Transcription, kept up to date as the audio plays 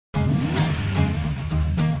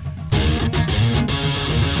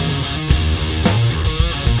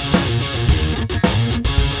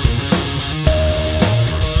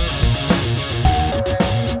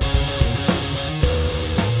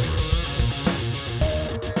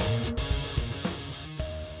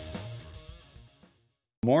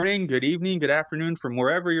morning, good evening, good afternoon from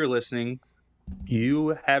wherever you're listening.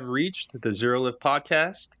 You have reached the Zero Lift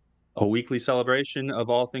Podcast, a weekly celebration of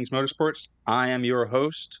all things motorsports. I am your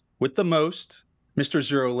host with the most, Mr.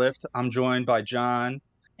 Zero Lift. I'm joined by John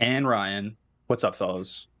and Ryan. What's up,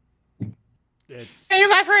 fellas? Hey, you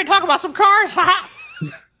guys ready to talk about some cars? Oh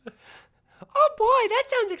boy, that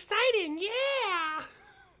sounds exciting! Yeah.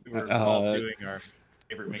 We're all doing our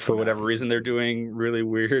favorite Mickey For whatever Mouse. reason, they're doing really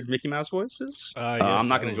weird Mickey Mouse voices. I'm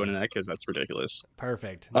not going to join in that because that's ridiculous.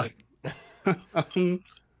 Perfect.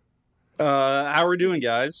 How we doing,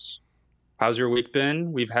 guys? How's your week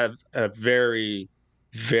been? We've had a very,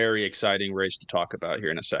 very exciting race to talk about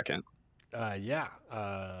here in a second.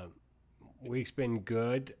 Week's been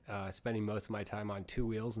good. Spending most of my time on two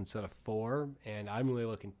wheels instead of four, and I'm really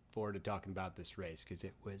looking forward to talking about this race because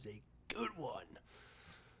it was a good one.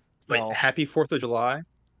 Well, happy 4th of July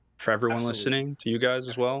for everyone Absolutely. listening, to you guys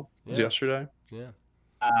as well. It was yesterday.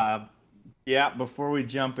 Yeah. Before we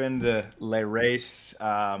jump into Le Race,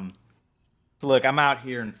 so look, I'm out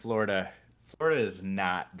here in Florida. Florida is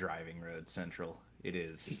not driving road central. It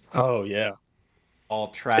is Oh, yeah.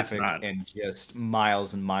 all traffic and just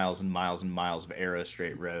miles and miles and miles and miles of arrow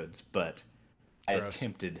straight roads. But I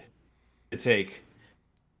attempted to take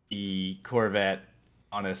the Corvette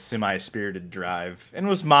on a semi-spirited drive and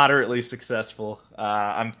was moderately successful.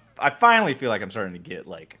 I finally feel like I'm starting to get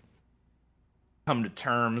come to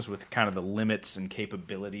terms with kind of the limits and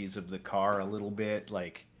capabilities of the car a little bit.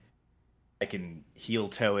 Like I can heel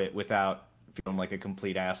toe it without feeling like a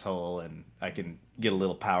complete asshole, and I can get a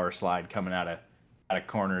little power slide coming out of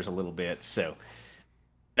corners a little bit. So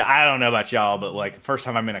I don't know about y'all, but first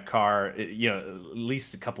time I'm in a car, at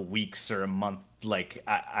least a couple weeks or a month,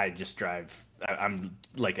 I just drive. I'm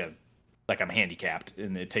I'm handicapped,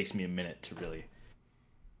 and it takes me a minute to really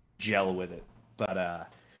gel with it. But I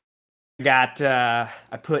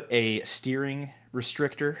put a steering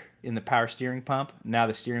restrictor in the power steering pump. Now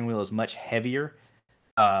the steering wheel is much heavier,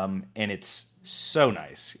 and it's so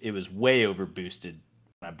nice. It was way over boosted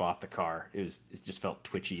when I bought the car. It just felt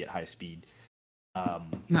twitchy at high speed.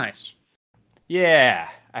 Nice. Yeah,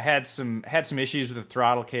 I had some issues with the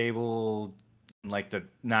throttle cable, like the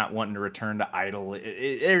not wanting to return to idle.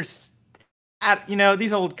 There's,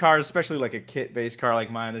 these old cars, especially like a kit-based car like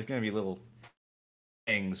mine, there's gonna be little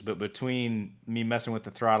things. But between me messing with the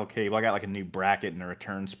throttle cable, I got like a new bracket and a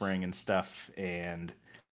return spring and stuff, and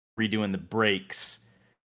redoing the brakes.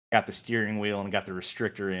 Got the steering wheel and got the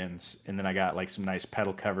restrictor ends, and then I got like some nice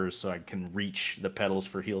pedal covers so I can reach the pedals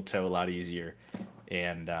for heel toe a lot easier.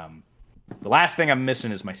 And the last thing I'm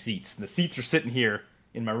missing is my seats. The seats are sitting here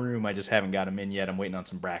in my room. I just haven't got them in yet. I'm waiting on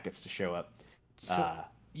some brackets to show up. So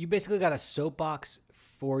you basically got a soapbox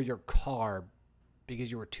for your car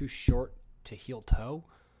because you were too short to heel toe?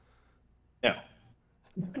 No.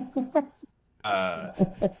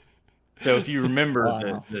 So if you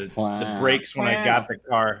remember the brakes when I got the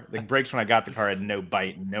car, had no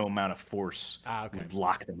bite, no amount of force would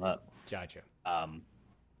lock them up. Gotcha. And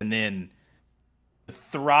then the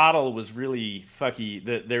throttle was really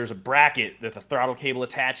fucky. There's a bracket that the throttle cable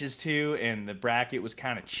attaches to, and the bracket was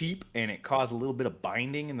kind of cheap, and it caused a little bit of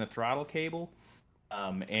binding in the throttle cable.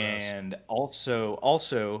 And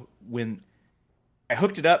also when I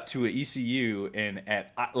hooked it up to an ECU, and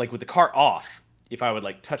with the car off, if I would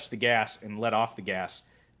touch the gas and let off the gas,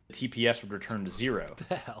 the TPS would return to 0. What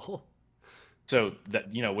the hell? So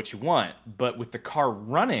that what you want, but with the car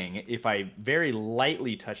running, if I very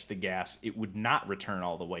lightly touch the gas, it would not return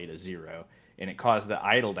all the way to 0, and it caused the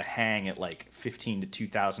idle to hang at 15 to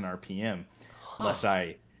 2,000 RPM, unless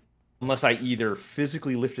I either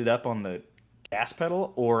physically lifted up on the gas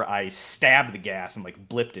pedal or I stabbed the gas and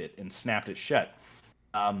blipped it and snapped it shut.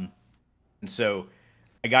 And so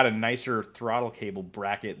I got a nicer throttle cable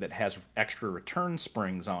bracket that has extra return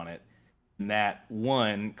springs on it. And that,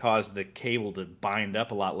 one, caused the cable to bind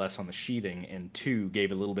up a lot less on the sheathing, and two,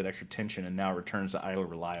 gave it a little bit extra tension, and now it returns to idle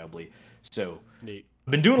reliably. So neat.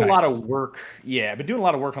 I've been doing a lot of work. Yeah, I've been doing a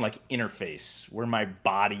lot of work on interface, where my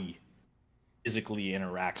body physically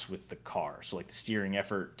interacts with the car. So the steering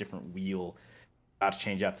effort, different wheel, about to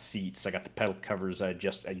change out the seats. I got the pedal covers. I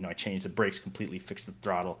changed the brakes completely, fixed the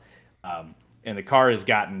throttle. And the car has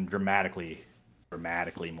gotten dramatically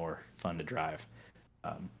more fun to drive.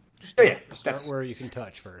 Start where you can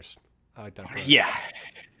touch first. I like that approach. Yeah,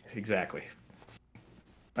 exactly.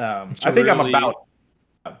 I think I'm about.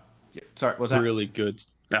 Sorry, was that really good?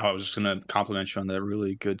 I was just gonna compliment you on that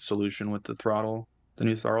really good solution with the throttle, the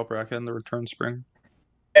new throttle bracket, and the return spring.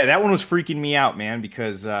 Yeah, that one was freaking me out, man,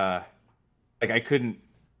 because I couldn't.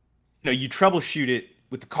 You troubleshoot it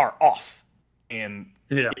with the car off, and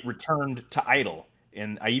it returned to idle.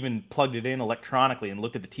 And I even plugged it in electronically and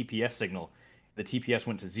looked at the TPS signal. The TPS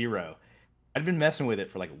went to 0. I'd been messing with it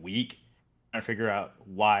for like a week, trying to figure out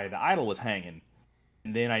why the idle was hanging.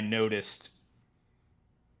 And then I noticed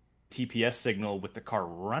TPS signal with the car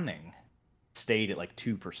running stayed at like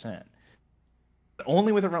 2%. But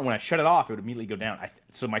only with it run. When I shut it off, it would immediately go down.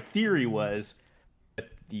 So my theory was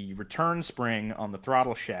that the return spring on the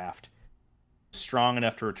throttle shaft is strong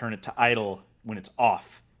enough to return it to idle when it's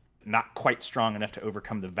off, not quite strong enough to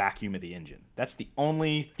overcome the vacuum of the engine. That's the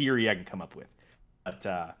only theory I can come up with. But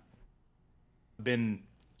I've been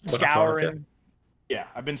scouring. Yeah,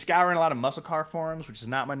 I've been scouring a lot of muscle car forums, which is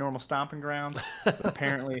not my normal stomping grounds. But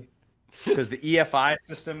apparently, because the EFI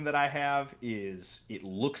system that I have it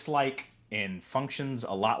looks like and functions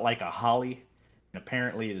a lot like a Holly. And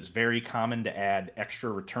apparently, it is very common to add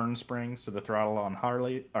extra return springs to the throttle on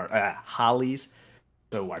Hollies.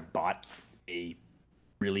 So I bought a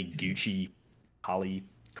really Gucci Holly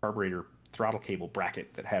carburetor throttle cable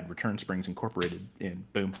bracket that had return springs incorporated, and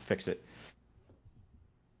boom, fixed it.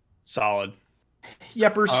 Solid.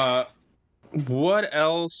 Yepers. What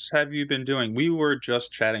else have you been doing? We were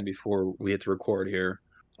just chatting before we hit the record here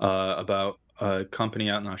about a company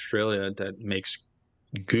out in Australia that makes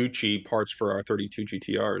Gucci parts for our 32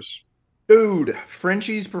 GTRs. Dude,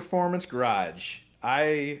 Frenchie's Performance Garage.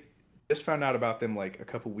 I just found out about them like a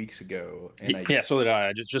couple weeks ago. And so did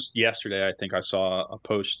I. Just yesterday, I think I saw a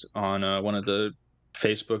post on one of the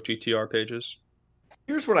Facebook GTR pages.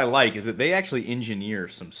 Here's what I like is that they actually engineer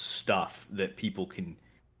some stuff that people can,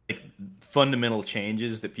 like fundamental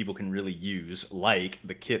changes that people can really use, like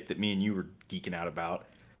the kit that me and you were geeking out about,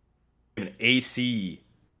 an AC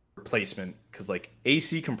replacement, because like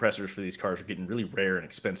AC compressors for these cars are getting really rare and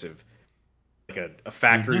expensive. Like a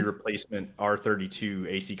factory replacement R32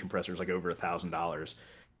 AC compressor is like over $1,000,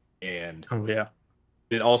 and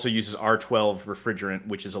it also uses R12 refrigerant,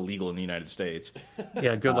 which is illegal in the United States.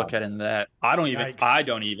 Yeah, good luck getting that. I don't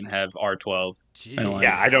even have R12.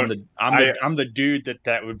 Yeah, I don't. I'm the dude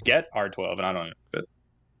that would get R12, and I don't.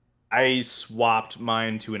 I swapped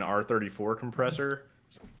mine to an R34 compressor,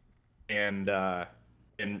 and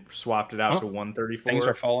swapped it out to 134. Things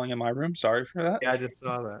are falling in my room. Sorry for that. Yeah, I just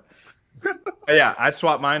saw that. Yeah, I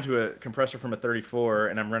swapped mine to a compressor from a 34,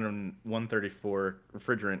 and I'm running 134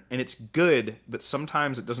 refrigerant, and it's good, but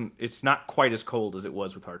sometimes it's not quite as cold as it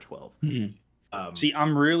was with R12. Mm-hmm. See,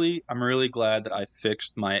 I'm really glad that I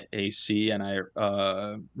fixed my AC and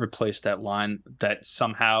I replaced that line that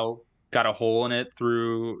somehow got a hole in it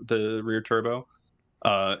through the rear turbo,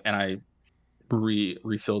 and I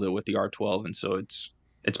refilled it with the R12, and so it's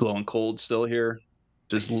blowing cold still here.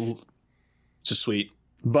 Just sweet.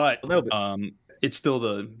 But it's still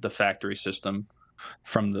the factory system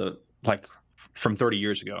from 30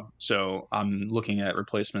 years ago. So I'm looking at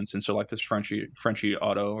replacements, and so like this Frenchie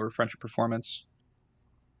Auto or Frenchie Performance,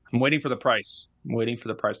 I'm waiting for the price. I'm waiting for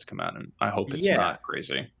the price to come out, and I hope it's not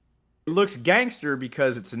crazy. It looks gangster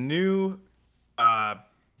because it's a new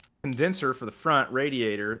condenser for the front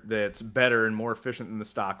radiator that's better and more efficient than the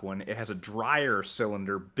stock one. It has a dryer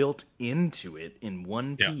cylinder built into it in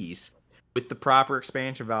one piece. With the proper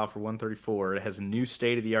expansion valve for 134, it has a new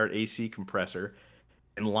state-of-the-art AC compressor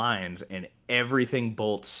and lines, and everything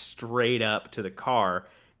bolts straight up to the car.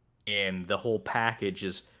 And the whole package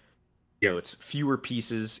is, it's fewer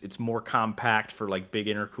pieces. It's more compact for like big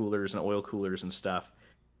intercoolers and oil coolers and stuff.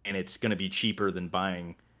 And it's going to be cheaper than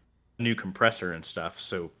buying a new compressor and stuff.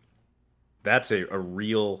 So that's a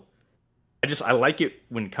real. I like it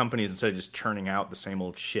when companies, instead of just churning out the same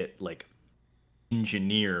old shit, like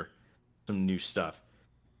engineer some new stuff.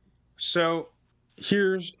 So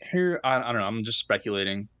here I don't know, I'm just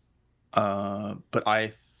speculating, but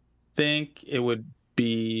I think it would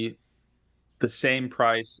be the same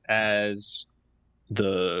price as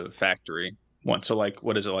the factory one. So like,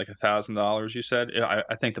 what is it, like $1,000 you said?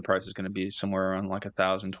 I think the price is going to be somewhere around like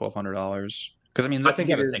 $1,000, $1,200, because I mean, I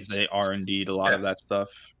think they are indeed a lot of that stuff.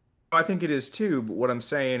 I think it is too, but what I'm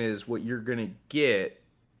saying is what you're going to get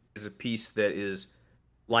is a piece that is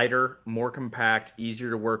lighter, more compact, easier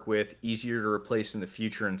to work with, easier to replace in the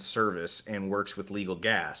future in service, and works with legal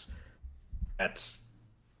gas. It's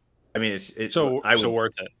worth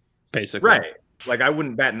it, basically. Right. Like I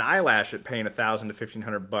wouldn't bat an eyelash at paying $1,000 to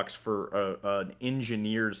 $1,500 for an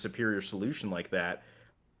engineered superior solution like that.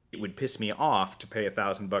 It would piss me off to pay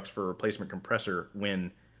 $1,000 for a replacement compressor when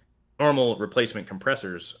normal replacement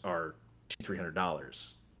compressors are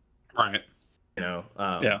 $200-$300. Right.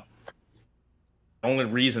 The only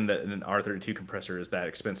reason that an R32 compressor is that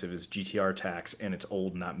expensive is GTR tax, and it's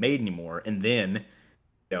old and not made anymore. And then,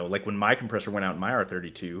 like when my compressor went out in my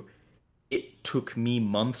R32, it took me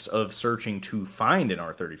months of searching to find an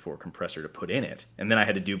R34 compressor to put in it. And then I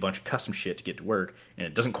had to do a bunch of custom shit to get to work, and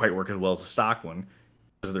it doesn't quite work as well as the stock one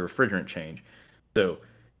because of the refrigerant change. So,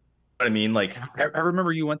 what I mean, like, I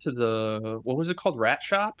remember you went to what was it called? Rat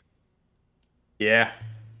Shop? Yeah.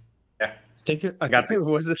 I think it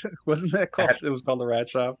wasn't that called? It was called the Rat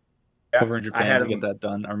Shop over in Japan to get that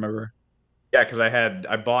done. I remember. Yeah, because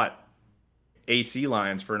I bought AC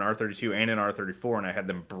lines for an R32 and an R34, and I had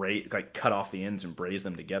them cut off the ends and braze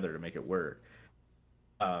them together to make it work.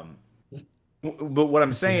 But what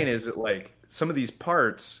I'm saying is that, like, some of these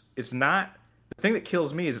parts, it's not the thing that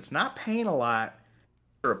kills me is it's not paying a lot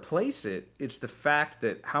to replace it. It's the fact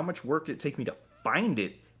that how much work did it take me to find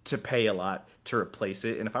it to pay a lot to replace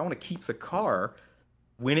it, and if I want to keep the car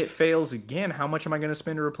when it fails again, how much am I going to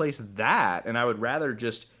spend to replace that? And I would rather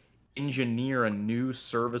just engineer a new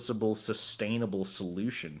serviceable, sustainable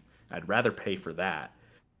solution. I'd rather pay for that.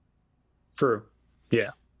 True.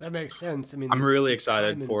 Yeah. That makes sense. I mean, I'm really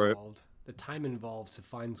excited for it. The time involved to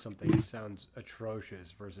find something sounds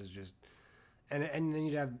atrocious versus just, and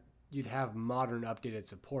then you'd have modern updated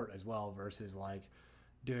support as well versus like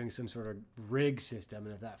doing some sort of rig system.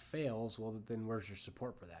 And if that fails, well, then where's your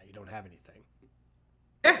support for that? You don't have anything.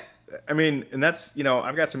 Yeah. I mean, and that's,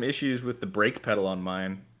 I've got some issues with the brake pedal on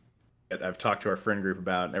mine. I've talked to our friend group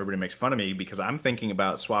about, and everybody makes fun of me because I'm thinking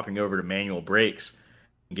about swapping over to manual brakes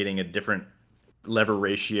and getting a different lever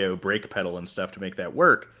ratio brake pedal and stuff to make that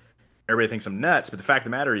work. Everybody thinks I'm nuts, but the fact of the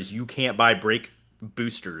matter is you can't buy brake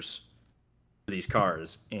boosters for these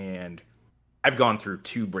cars, and I've gone through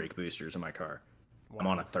 2 brake boosters in my car. Wow. I'm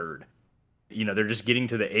on a 3rd. They're just getting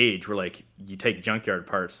to the age where, like, you take junkyard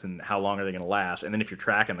parts and how long are they going to last? And then if you're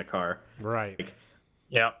tracking the car, right. Like,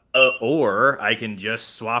 yeah. Or I can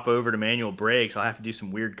just swap over to manual brakes. I'll have to do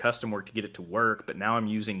some weird custom work to get it to work, but now I'm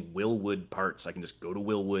using Willwood parts. I can just go to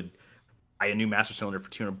Willwood, buy a new master cylinder for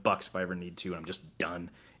 $200 if I ever need to, and I'm just done.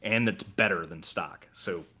 And it's better than stock.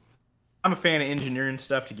 So I'm a fan of engineering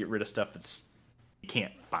stuff to get rid of stuff that's you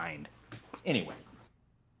can't find. Anyway.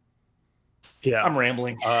 Yeah. I'm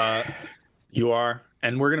rambling. You are.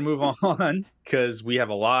 And we're going to move on because we have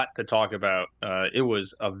a lot to talk about. It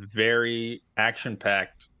was a very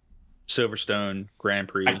action-packed Silverstone Grand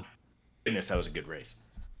Prix. Goodness, that was a good race.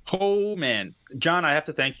 Oh, man. John, I have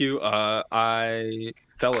to thank you. I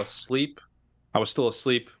fell asleep. I was still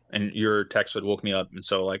asleep, and your text had woke me up. And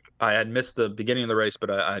so, like, I had missed the beginning of the race, but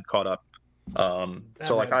I had caught up.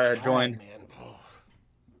 So, like, I had joined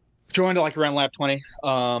like around lap 20.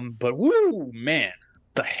 But, woo, man.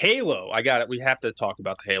 The Halo, I got it. We have to talk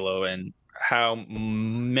about the Halo and how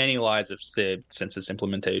many lives have saved since its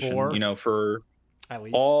implementation. 4, for at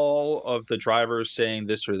least all of the drivers saying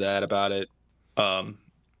this or that about it, I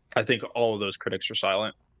think all of those critics are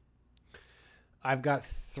silent. I've got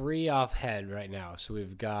 3 off head right now. So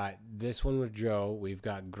we've got this one with Joe, we've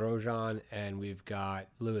got Grosjean, and we've got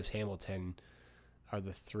Lewis Hamilton are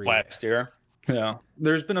the 3. Last year. Yeah.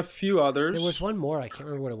 There's been a few others. There was one more. I can't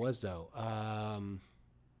remember what it was, though.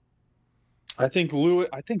 I think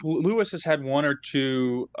Lewis has had 1 or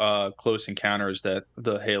 2 close encounters that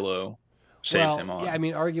the Halo saved him on. Yeah, I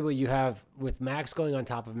mean, arguably you have, with Max going on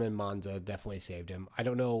top of him in Monza, definitely saved him. I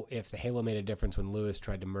don't know if the Halo made a difference when Lewis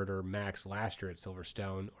tried to murder Max last year at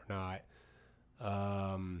Silverstone or not.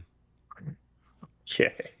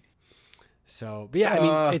 Okay. So, but yeah, I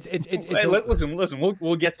mean, it's listen.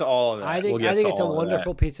 We'll get to all of that. I think it's a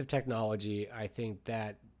wonderful piece of technology. I think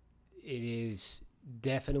that it is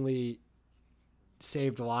definitely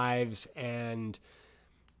saved lives, and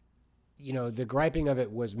the griping of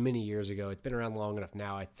it was many years ago. It's been around long enough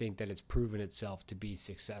now. I think that it's proven itself to be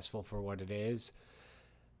successful for what it is.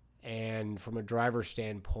 And from a driver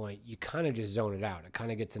standpoint, you kind of just zone it out. It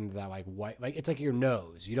kind of gets into that like white, like it's like your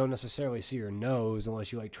nose. You don't necessarily see your nose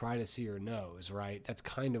unless you like try to see your nose, right? That's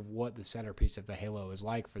kind of what the centerpiece of the Halo is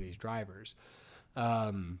like for these drivers.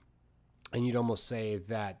 And you'd almost say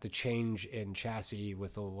that the change in chassis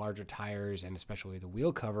with the larger tires and especially the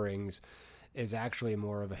wheel coverings is actually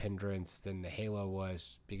more of a hindrance than the Halo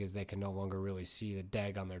was, because they can no longer really see the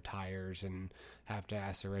deg on their tires and have to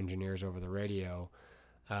ask their engineers over the radio.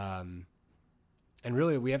 And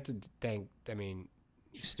really, we have to thank,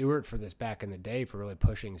 Stewart for this back in the day for really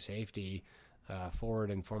pushing safety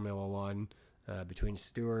forward in Formula One between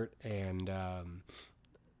Stewart and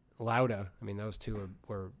Lauda. I mean, those two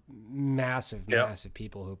were massive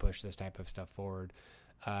people who pushed this type of stuff forward.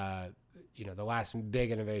 The last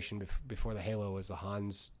big innovation before the Halo was the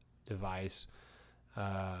Hans device.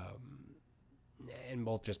 And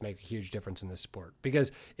both just make a huge difference in this sport,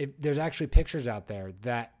 because if there's actually pictures out there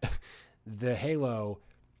that the Halo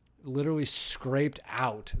literally scraped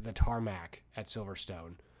out the tarmac at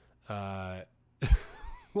Silverstone.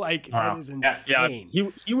 Like that is insane. Yeah,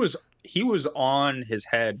 he was on his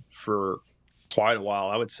head for quite a while.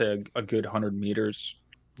 I would say a good 100 meters,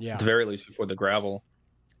 at the very least, before the gravel.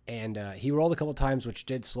 And he rolled a couple times, which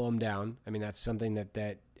did slow him down. I mean, that's something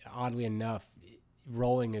that oddly enough,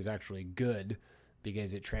 rolling is actually good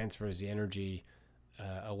because it transfers the energy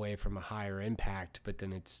away from a higher impact, but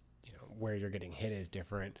then it's, where you're getting hit is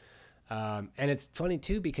different. And it's funny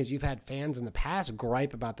too, because you've had fans in the past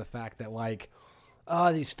gripe about the fact that like,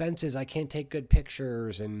 oh, these fences, I can't take good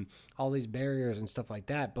pictures and all these barriers and stuff like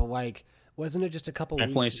that. But like, wasn't it just a couple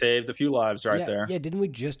Definitely weeks? Saved a few lives there. Yeah. Didn't we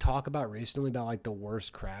just talk about recently about like the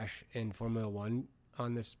worst crash in Formula One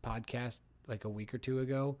on this podcast like a week or two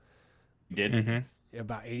ago? We did. Mm-hmm.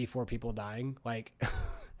 About 84 people dying. Like,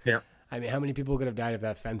 yeah. I mean, how many people could have died if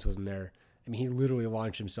that fence wasn't there? I mean, he literally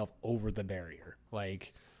launched himself over the barrier.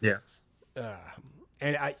 Like, yeah.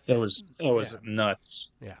 And it was nuts.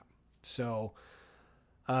 Yeah. So,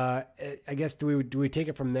 I guess do we take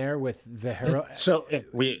it from there with the hero? So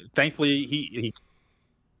we thankfully he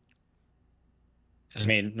I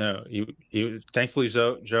mean, no, he thankfully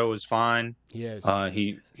Joe was fine. He is.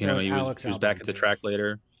 He was back at the track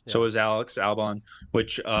later. Yeah. So was Alex Albon,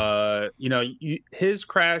 which his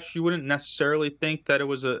crash, you wouldn't necessarily think that it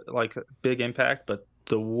was a big impact, but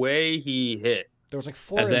the way he hit, there was like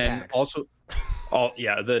 4 impacts. Then also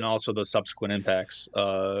then also the subsequent impacts.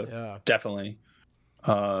 Definitely.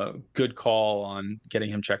 Good call on getting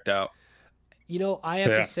him checked out. I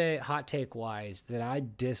have to say, hot take wise, that I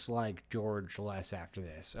dislike George less after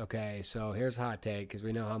this. Okay, so here's a hot take, because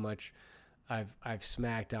we know how much I've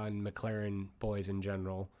smacked on McLaren boys in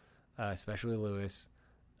general, especially Lewis.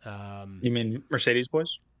 You mean Mercedes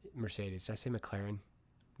boys? Mercedes. Did I say McLaren?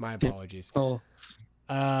 My apologies. Oh.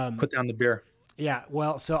 Put down the beer. Yeah,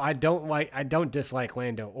 well, so I don't dislike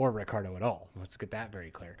Lando or Ricardo at all. Let's get that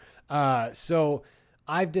very clear. So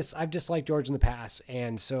I've disliked George in the past,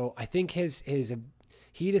 and so I think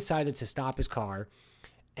he decided to stop his car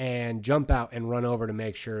and jump out and run over to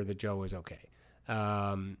make sure that Joe was okay.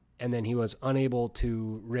 And then he was unable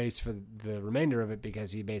to race for the remainder of it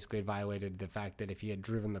because he basically violated the fact that if he had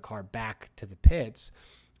driven the car back to the pits,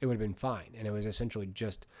 it would have been fine. And it was essentially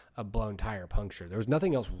just a blown tire puncture. There was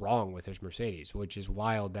nothing else wrong with his Mercedes, which is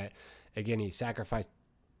wild that, again, he sacrificed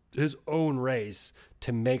his own race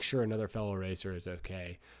to make sure another fellow racer is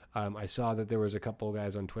okay. I saw that there was a couple of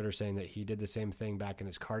guys on Twitter saying that he did the same thing back in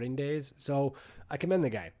his karting days. So I commend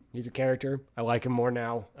the guy. He's a character. I like him more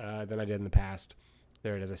now than I did in the past.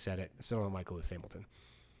 There it is. I said it. So don't like Lewis Hamilton.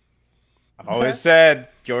 I've always said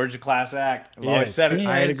George a class act. I've always said it.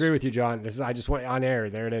 I agree with you, John. I just went on air.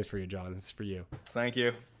 There it is for you, John. This is for you. Thank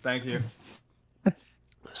you.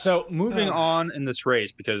 So moving on in this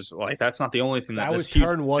race, because that's not the only thing that was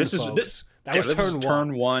turn one, folks. That was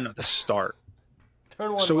turn one at the start.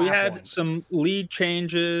 Turn one. So we had some lead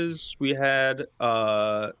changes. We had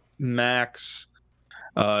Max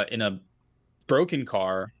in a broken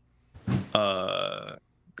car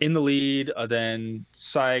in the lead. Then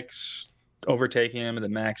Sykes overtaking him, and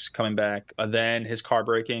then Max coming back. Then his car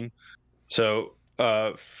breaking. So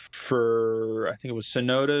for I think it was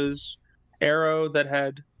Sonoda's arrow that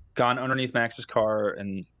had gone underneath Max's car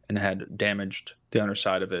and had damaged the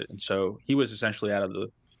underside of it, and so he was essentially out of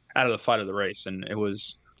the fight of the race. And it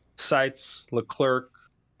was Seitz, Leclerc,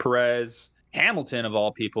 Perez, Hamilton of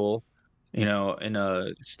all people, in a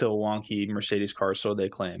still wonky Mercedes car, so they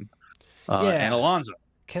claim, and Alonso.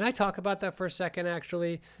 Can I talk about that for a second,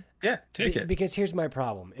 actually? Yeah, take it. Because here's my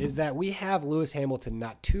problem, is that we have Lewis Hamilton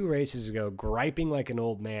not 2 races ago griping like an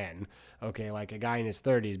old man, okay, like a guy in his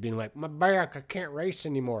 30s, being like, my back, I can't race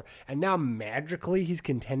anymore. And now magically he's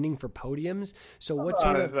contending for podiums. So what's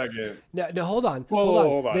hold on. Hold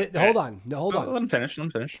on. Let him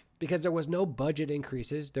finish. Because there was no budget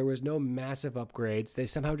increases. There was no massive upgrades. They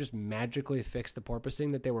somehow just magically fixed the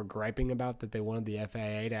porpoising that they were griping about, that they wanted the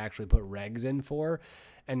FAA to actually put regs in for.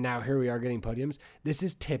 And now here we are getting podiums. This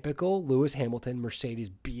is typical Lewis Hamilton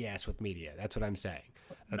Mercedes BS with media. That's what I'm saying.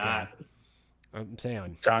 Okay. Not. I'm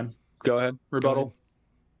saying. John, go ahead. Rebuttal.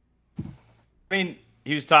 I mean,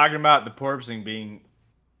 he was talking about the porpoising being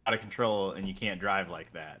out of control and you can't drive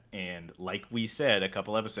like that. And like we said a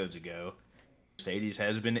couple episodes ago, Mercedes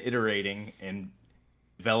has been iterating and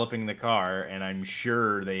developing the car, and I'm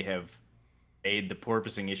sure they have made the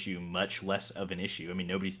porpoising issue much less of an issue. I mean,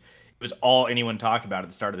 it was all anyone talked about at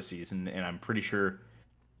the start of the season, and I'm pretty sure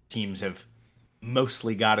teams have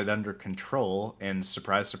mostly got it under control, and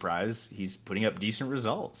surprise, surprise, he's putting up decent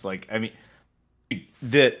results. On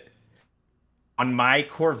my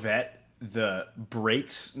Corvette, the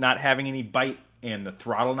brakes not having any bite and the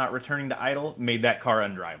throttle not returning to idle made that car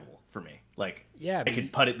undrivable for me. Like, yeah, I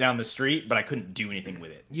could put it down the street, but I couldn't do anything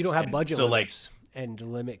with it. You don't have budget limits and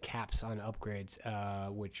limit caps on upgrades,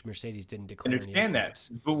 which Mercedes didn't declare. I understand that,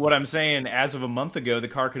 but what I'm saying, as of a month ago, the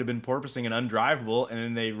car could have been porpoising and undrivable, and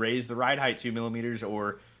then they raise the ride height 2 millimeters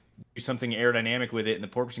or do something aerodynamic with it, and the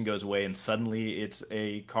porpoising goes away, and suddenly it's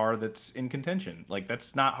a car that's in contention. Like,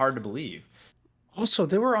 that's not hard to believe. Also,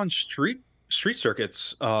 they were on street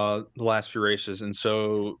circuits the last few races, and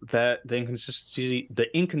so that the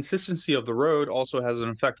inconsistency of the road also has an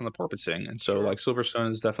effect on the porpoising. And so, like,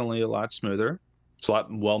 Silverstone is definitely a lot smoother. It's a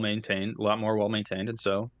lot more well maintained, and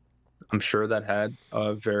so I'm sure that had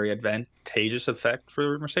a very advantageous effect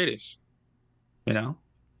for Mercedes. You know,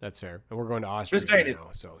 that's fair. And we're going to Austria now,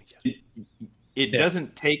 so yes. It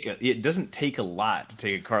doesn't take a lot to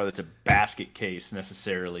take a car that's a basket case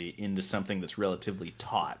necessarily into something that's relatively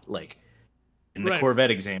taut. Like in the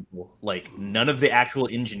Corvette example, like none of the actual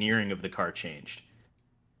engineering of the car changed.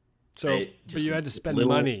 So, but you had to spend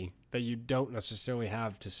money that you don't necessarily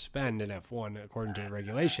have to spend in F1 according to the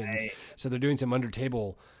regulations. So they're doing some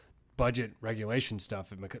under-table budget regulation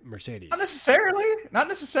stuff at Mercedes. Not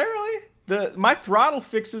necessarily. My throttle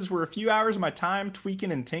fixes were a few hours of my time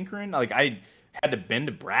tweaking and tinkering. Like, I had to bend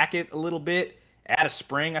a bracket a little bit, add a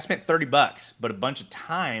spring. I spent $30, but a bunch of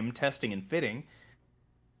time testing and fitting.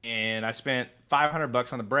 And I spent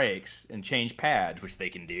 $500 on the brakes and changed pads, which they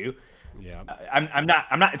can do. Yeah, I'm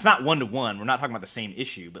not. It's not 1-to-1. We're not talking about the same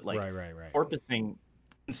issue, but like right. Porpoising,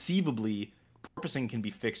 conceivably, porpoising can be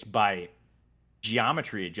fixed by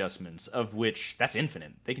geometry adjustments, of which that's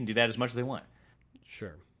infinite. They can do that as much as they want.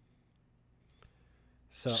 Sure.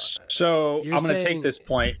 So I'm going to take this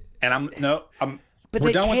point, and But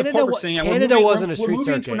we're done with the porpoising. Canada wasn't a street circuit.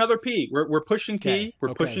 We're moving to another P. We're pushing P.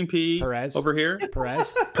 We're pushing P. Perez over here.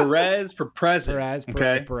 Perez for president.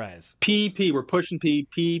 Perez. PP. We're pushing P.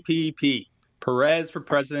 P. Perez for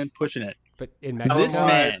president, pushing it. But in Mexico, this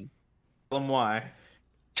man. Tell him why.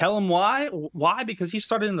 Tell him why. Why? Because he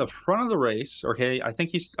started in the front of the race. Okay, I think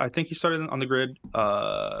he started on the grid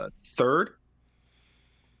third,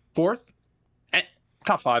 fourth.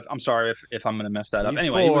 Top 5. I'm sorry if I'm going to mess that up.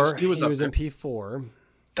 Anyway, he was in P4.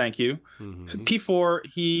 Thank you. Mm-hmm. P4,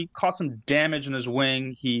 he caught some damage in his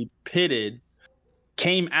wing. He pitted,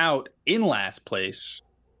 came out in last place.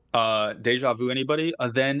 Deja vu, anybody?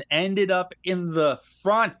 Then ended up in the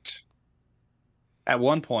front at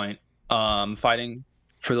one point, fighting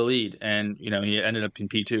for the lead. And, he ended up in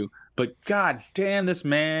P2. But god damn, this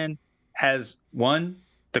man has, 1,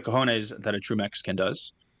 the cojones that a true Mexican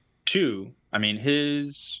does. 2, I mean,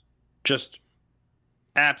 his just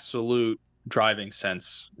absolute driving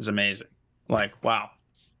sense is amazing. Like, wow,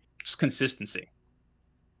 it's consistency.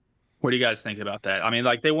 What do you guys think about that? I mean,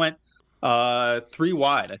 like, they went 3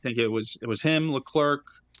 wide. I think it was him, Leclerc,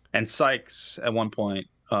 and Sykes at one point.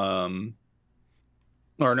 And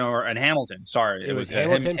Hamilton. Sorry, it was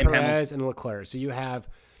Hamilton, Perez, and Leclerc. So you have.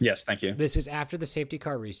 Yes, thank you. This was after the safety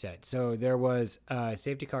car reset. So there was a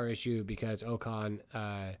safety car issue because Ocon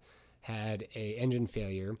had a engine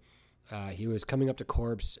failure. He was coming up to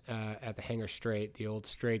Corpse at the Hangar Straight, the old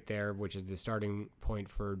straight there, which is the starting point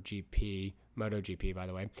for MotoGP, by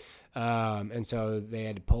the way. And so they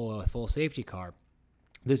had to pull a full safety car.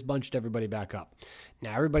 This bunched everybody back up.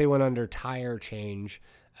 Now everybody went under tire change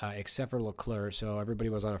except for Leclerc, so everybody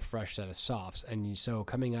was on a fresh set of softs. And so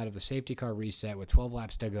coming out of the safety car reset with 12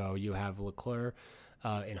 laps to go, you have Leclerc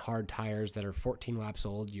in hard tires that are 14 laps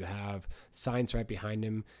old. You have Sainz right behind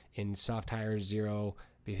him in soft tires, 0.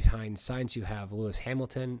 Behind Sainz, you have Lewis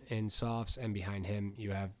Hamilton in softs, and behind him,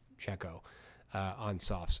 you have Checo on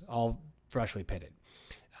softs, all freshly pitted.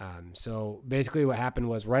 So basically what happened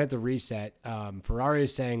was right at the reset, Ferrari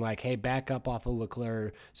is saying like, hey, back up off of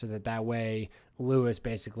Leclerc so that way Lewis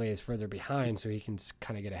basically is further behind so he can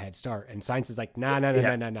kind of get a head start. And Sainz is like, nah. And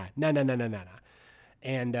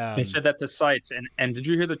he said that to Sites, and did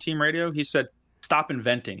you hear the team radio? He said, stop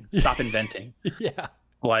inventing. Yeah.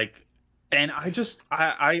 Like, and I just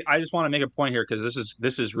want to make a point here, because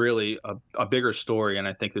this is really a bigger story, and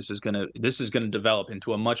I think this is gonna develop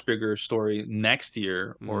into a much bigger story next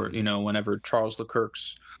year, or whenever Charles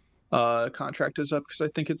Leclerc's contract is up, because I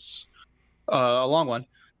think it's a long one.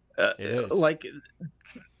 It is. Like,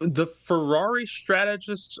 the Ferrari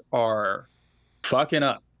strategists are fucking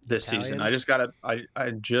up this season. I just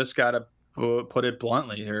gotta put it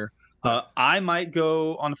bluntly here. I might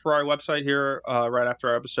go on the Ferrari website here right after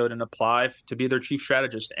our episode and apply to be their chief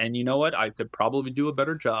strategist. And you know what? I could probably do a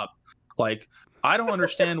better job. Like, I don't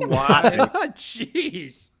understand why.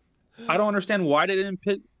 Jeez. I don't understand why they didn't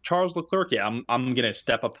Charles Leclerc, yeah, I'm gonna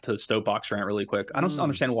step up to the soapbox rant really quick. I don't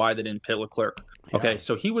understand why they didn't pit Leclerc. Okay,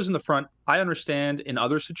 so he was in the front. I understand in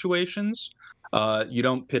other situations, you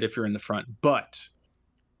don't pit if you're in the front, but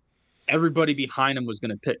everybody behind him was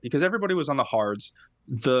going to pit because everybody was on the hards.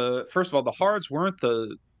 First of all, the hards weren't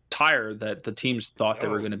the tire that the teams thought they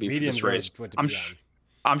were going to be for this race.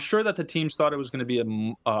 I'm sure that the teams thought it was going to be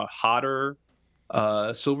a hotter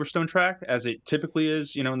Silverstone track, as it typically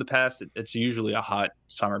is. You know, in the past, it's usually a hot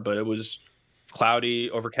summer, but it was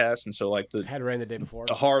cloudy, overcast, and so like had rain the day before.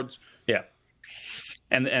 The hards, yeah,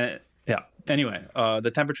 and yeah. Anyway,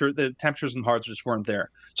 the temperatures and hards just weren't there,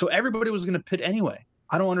 so everybody was going to pit anyway.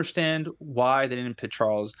 I don't understand why they didn't pit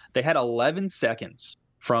Charles. They had 11 seconds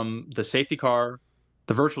from the safety car,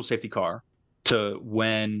 the virtual safety car, to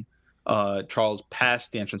when Charles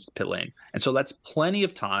passed the entrance to pit lane, and so that's plenty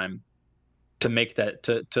of time to make that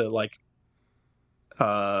to like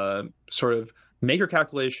sort of make your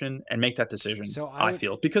calculation and make that decision. So I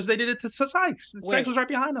feel because they did it to Sykes. Sykes was right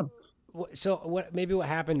behind them. So what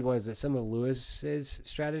happened was that some of Lewis's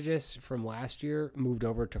strategists from last year moved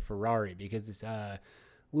over to Ferrari because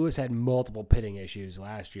Lewis had multiple pitting issues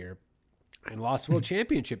last year and lost the world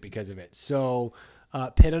championship because of it. So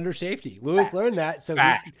pit under safety. Lewis learned that, so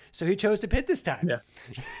he chose to pit this time. Yeah.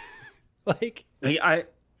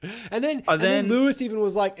 And then Lewis even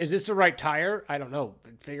was like, "Is this the right tire? I don't know.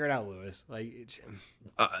 Figure it out, Lewis."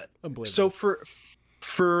 So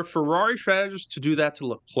for Ferrari strategists to do that to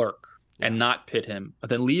Leclerc and not pit him,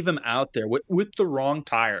 then leave him out there with the wrong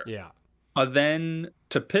tire. Yeah. Then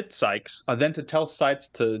to pit Sykes, then to tell Sykes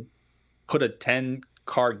to put a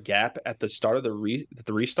 10-car gap at the start of the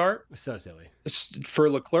restart. So silly. For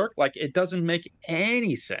Leclerc, like it doesn't make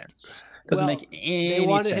any sense. Doesn't make any sense. They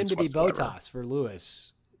wanted him to be whatsoever. Bottas for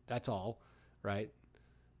Lewis. That's all, right?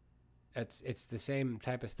 It's the same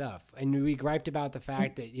type of stuff. And we griped about the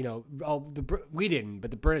fact that, we didn't,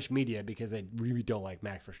 but the British media, because they really don't like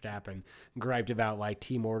Max Verstappen, griped about like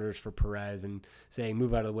team orders for Perez and saying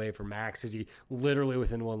move out of the way for Max because he literally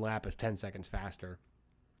within one lap is 10 seconds faster.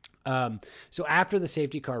 So after the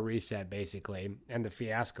safety car reset, basically, and the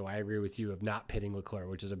fiasco, I agree with you, of not pitting Leclerc,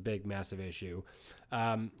 which is a big, massive issue.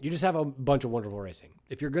 You just have a bunch of wonderful racing.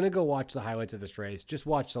 If you're going to go watch the highlights of this race, just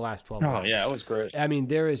watch the last 12 laps. Oh, yeah, it was great. I mean,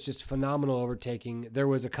 there is just phenomenal overtaking. There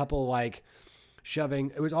was a couple like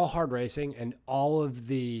shoving. It was all hard racing, and all of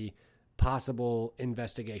the possible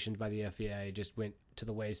investigations by the FIA just went to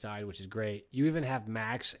the wayside, which is great. You even have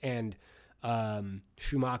Max and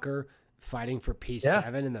Schumacher fighting for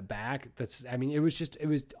P7 in the back. It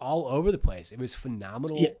was all over the place. It was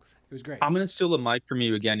phenomenal. Yeah. It was great. I'm going to steal the mic from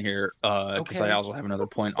you again here because I also have another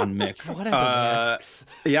point on Mick. Whatever.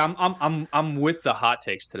 Yeah, I'm with the hot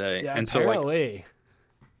takes today. Yeah, and apparently.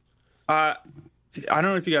 So I don't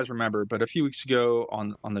know if you guys remember, but a few weeks ago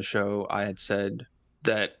on the show, I had said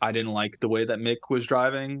that I didn't like the way that Mick was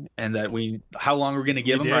driving and that how long we're going to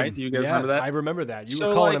give him, right? Do you guys remember that? I remember that. You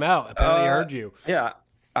were calling him out. Apparently, he heard you. Yeah.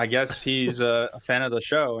 I guess he's a fan of the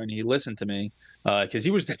show and he listened to me because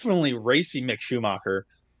he was definitely racy Mick Schumacher.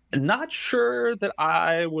 Not sure that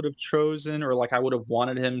I would have chosen or like I would have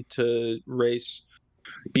wanted him to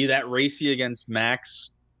be that racy against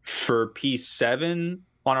Max for P7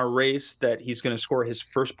 on a race that he's going to score his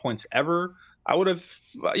first points ever. I would have,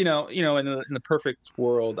 in the perfect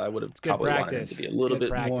world, I would have probably wanted him to be a little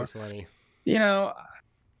bit more. Lenny.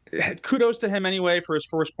 Kudos to him anyway for his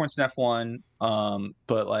first points in F1.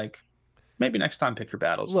 But like maybe next time pick your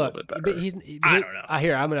battles a little bit better. But I don't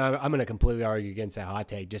know. I'm gonna completely argue against that hot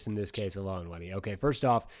take just in this case alone, Lenny. Okay, first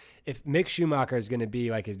off, if Mick Schumacher is gonna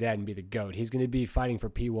be like his dad and be the GOAT, he's gonna be fighting for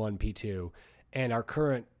P1, P2, and our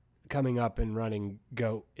current coming up and running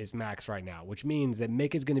GOAT is Max right now, which means that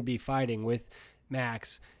Mick is gonna be fighting with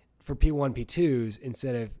Max for P1, P2s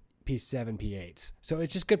instead of P7, P8s. So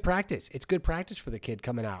it's just good practice. It's good practice for the kid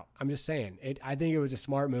coming out. I'm just saying. I think it was a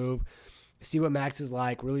smart move. See what Max is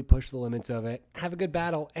like, really push the limits of it, have a good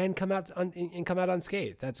battle, and come out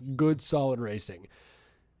unscathed. That's good, solid racing.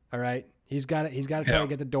 All right? He's got to try and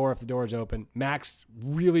get the door if the door is open. Max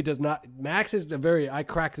really does not. Max is I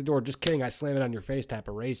crack the door. Just kidding. I slam it on your face type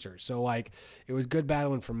of racer. So, like, it was good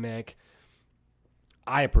battling from Mick.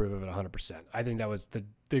 I approve of it 100%. I think that was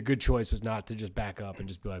the good choice was not to just back up and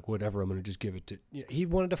just be like, whatever, I'm going to just give it to. He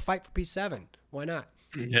wanted to fight for P7. Why not?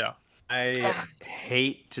 Yeah. I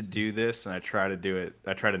hate to do this, and I try to do it.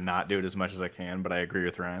 I try to not do it as much as I can, but I agree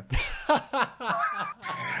with Ryan.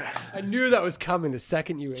 I knew that was coming the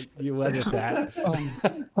second you went with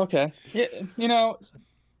that. Okay. Yeah,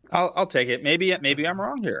 I'll take it. Maybe I'm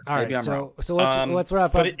wrong here. All maybe right, I'm wrong. So let's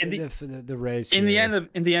wrap up in the race. In the end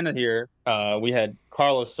of here, we had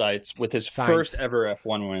Carlos Sainz with his first ever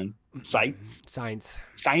F1 win. Sainz.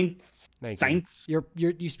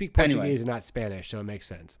 You speak Portuguese and not Spanish, so it makes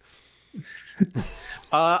sense.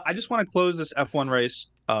 I just want to close this F1 race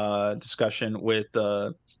discussion with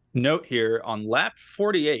a note here on lap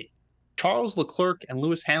 48. Charles Leclerc and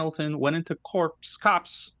Lewis Hamilton went into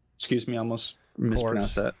cops. Excuse me, I almost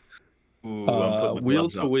mispronounced that. Ooh, wheel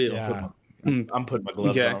to wheel. Yeah. I'm putting my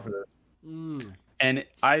gloves on for this. And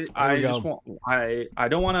I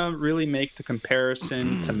don't want to really make the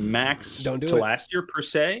comparison to Max last year per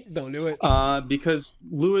se. Don't do it. Because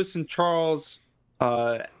Lewis and Charles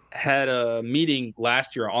had a meeting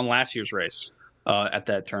last year's race at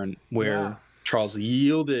that turn where Charles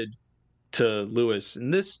yielded to Lewis,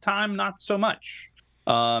 and this time not so much.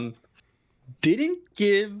 Didn't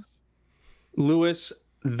give Lewis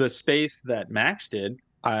the space that Max did.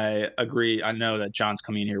 I agree. I know that John's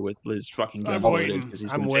coming in here with his fucking guns loaded because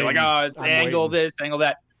he's going to say like, "Oh, it's angle this, angle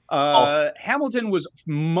that." Hamilton was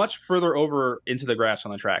much further over into the grass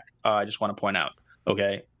on the track. I just want to point out.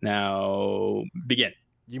 Okay, now begin.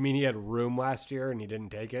 You mean he had room last year and he didn't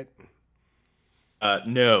take it?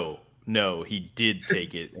 No, he did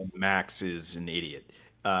take it, and Max is an idiot.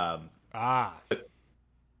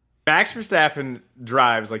 Max Verstappen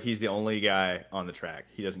drives like he's the only guy on the track.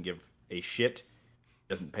 He doesn't give a shit,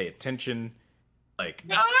 doesn't pay attention. Like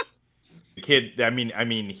the kid, I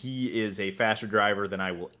mean, he is a faster driver than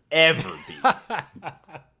I will ever be.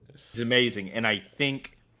 It's amazing, and I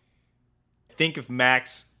think if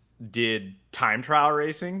Max did time trial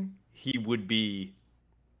racing, he would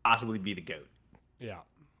possibly be the GOAT. Yeah.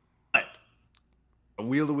 But a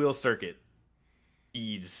wheel-to-wheel circuit,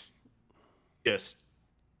 he's an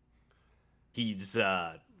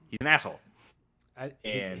asshole.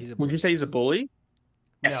 Would you say he's a bully?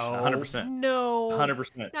 Yes, 100%. No,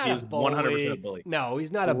 100%. He is 100% a bully. No,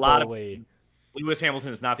 he's not a bully. Lewis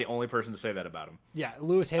Hamilton is not the only person to say that about him. Yeah,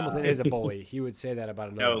 Lewis Hamilton is a bully. He would say that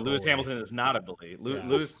about another. No, Lewis Hamilton is not a bully.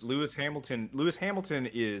 Lewis Hamilton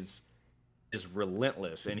is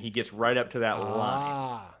relentless, and he gets right up to that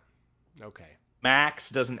line. Okay. Max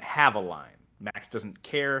doesn't have a line. Max doesn't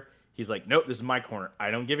care. He's like, nope, this is my corner.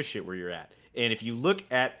 I don't give a shit where you're at. And if you look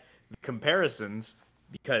at the comparisons,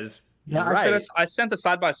 because I sent the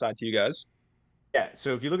side by side to you guys. Yeah,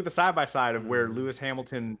 so if you look at the side by side of where Lewis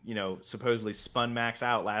Hamilton, supposedly spun Max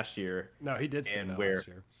out last year. No, he did spin out last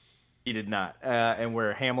year. He did not. And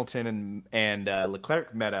where Hamilton and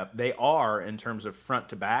Leclerc met up, they are, in terms of front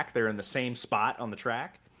to back, they're in the same spot on the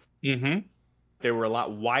track. Mm-hmm. They were a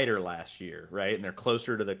lot wider last year, right? And they're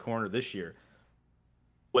closer to the corner this year.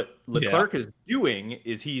 What Leclerc is doing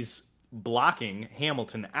is he's blocking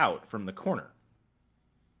Hamilton out from the corner.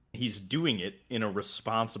 He's doing it in a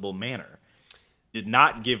responsible manner. Did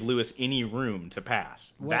not give Lewis any room to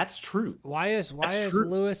pass. That's true. Why is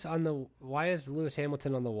Lewis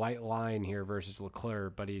Hamilton on the white line here versus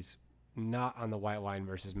Leclerc, but he's not on the white line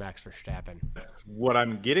versus Max Verstappen? That's what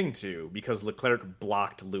I'm getting to, because Leclerc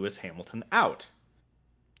blocked Lewis Hamilton out.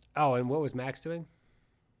 Oh, and what was Max doing?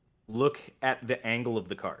 Look at the angle of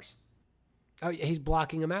the cars. Oh, he's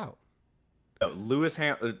blocking him out. No, Lewis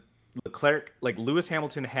Hamilton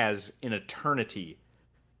has an eternity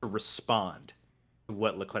to respond to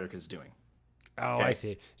what Leclerc is doing. Oh, okay? I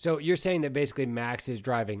see. So you're saying that basically Max is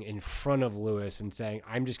driving in front of Lewis and saying,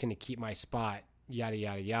 I'm just going to keep my spot, yada,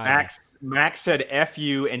 yada, yada. Max said F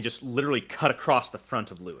you and just literally cut across the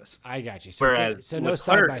front of Lewis. I got you. Whereas no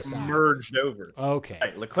side by side. Merged over. Okay.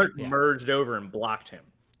 Right, Leclerc merged over and blocked him.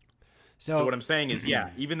 So what I'm saying is,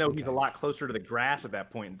 even though he's a lot closer to the grass at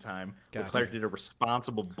that point in time, Leclerc did a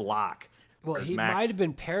responsible block. Well, he might have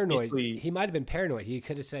been paranoid. He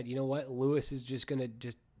could have said, you know what, Lewis is just going to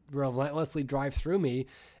just relentlessly drive through me,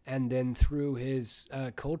 and then through his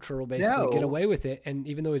cultural basically get away with it. And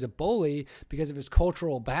even though he's a bully, because of his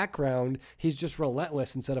cultural background, he's just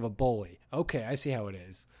relentless instead of a bully. Okay, I see how it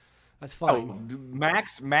is. That's fine. Oh,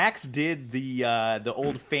 Max did the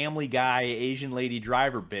old Family Guy Asian lady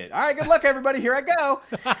driver bit. All right, good luck, everybody. Here I go.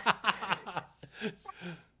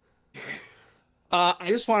 I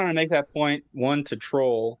just wanted to make that point, one, to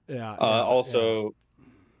troll.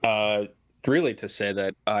 Really to say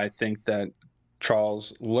that I think that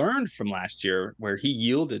Charles learned from last year where he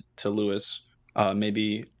yielded to Lewis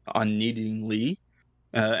maybe unneedingly.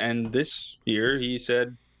 And this year he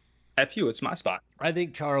said, F you, it's my spot. I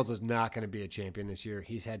think Charles is not going to be a champion this year.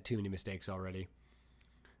 He's had too many mistakes already.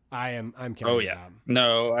 I'm counting him out.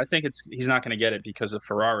 No, I think he's not going to get it because of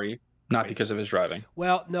Ferrari. not because of his driving.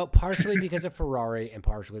 Well, no, partially because of Ferrari and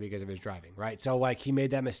partially because of his driving, right? So, like, he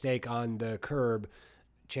made that mistake on the curb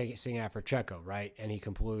chasing after Checo, right? And he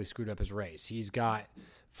completely screwed up his race. He's got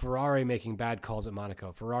Ferrari making bad calls at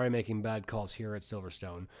Monaco, Ferrari making bad calls here at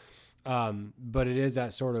Silverstone. But it is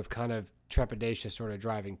that sort of kind of trepidatious sort of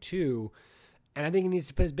driving too. And I think he needs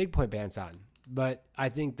to put his big point pants on. But I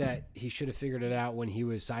think that he should have figured it out when he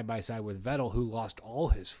was side by side with Vettel, who lost all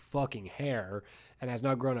his fucking hair and has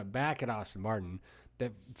now grown it back at Aston Martin,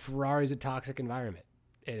 that Ferrari's a toxic environment.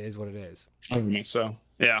 It is what it is. I think so.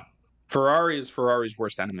 Yeah. Ferrari is Ferrari's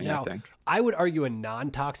worst enemy, now, I think. I would argue a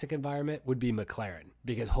non-toxic environment would be McLaren,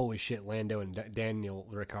 because holy shit, Lando and Daniel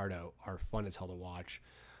Ricciardo are fun as hell to watch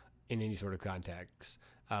in any sort of context.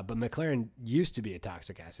 But McLaren used to be a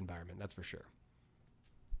toxic-ass environment, that's for sure.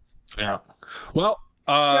 Yeah. Well,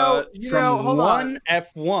 from one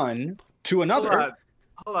F1 to another.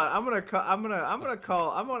 Hold on. I'm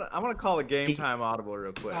gonna call a game time audible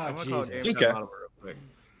real quick. I'm gonna call a game time audible real quick.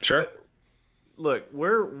 Sure. Look,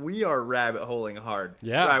 we are rabbit holing hard.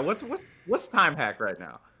 Yeah. Right, what's time hack right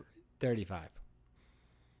now? 35.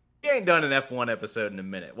 We ain't done an F1 episode in a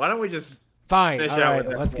minute. Why don't we just fine? All right,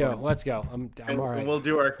 let's go. I'm all right. And we'll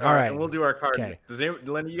do our card. All right. And we'll do our card. Okay.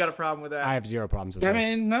 Lenny, you got a problem with that? I have zero problems with this. I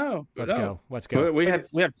mean, no. Let's go. We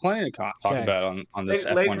have plenty to talk about on this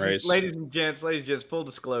F1 race. Ladies and gents, full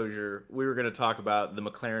disclosure, we were going to talk about the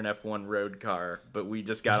McLaren F1 road car, but we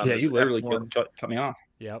just got on this. Yeah, you literally F1. cut me off.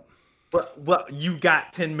 Yep. But you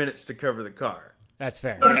got 10 minutes to cover the car. That's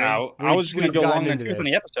fair. I was going to go long and tooth in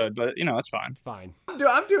the episode, but it's fine. It's fine. I'm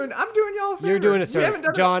doing y'all a favor. You're doing a service,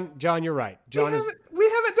 John. John, you're right. We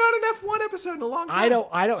haven't done an F1 episode in a long time.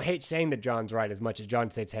 I don't hate saying that John's right as much as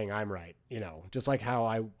John saying I'm right. Just like how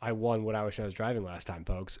I won what I was driving last time,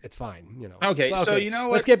 folks. It's fine. Okay, so you know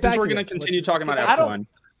what? Let's get back. We're going to continue talking about F1.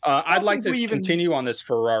 I'd like to continue on this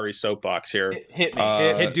Ferrari soapbox here. Hit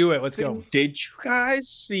me. Do it. Let's go. Did you guys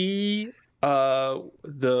see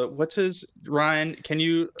what's his Ryan? Can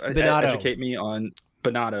you educate me on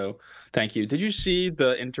Binotto? Thank you. Did you see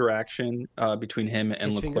the interaction between him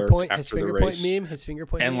and Leclerc after the race? His finger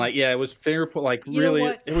point meme? And it was finger point.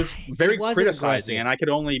 Really, it was very criticizing, and I could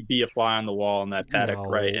only be a fly on the wall in that paddock,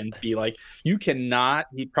 right? And be like, you cannot.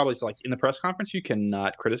 He probably is like in the press conference, you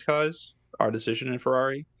cannot criticize our decision in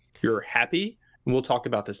Ferrari. You're happy. We'll talk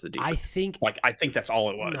about this the deep. I think that's all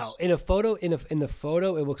it was. No, in a photo, in the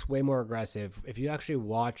photo, it looks way more aggressive. If you actually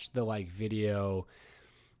watch the video,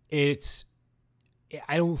 I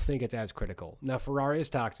don't think it's as critical. Now Ferrari is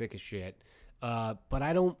toxic as shit, but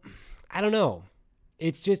I don't know.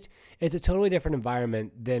 It's a totally different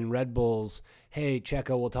environment than Red Bull's. Hey,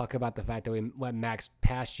 Checo, we'll talk about the fact that we let Max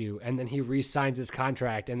pass you, and then he re-signs his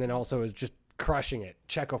contract, and then also is just crushing it.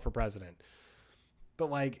 Checo for president.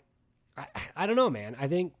 But I don't know, man. I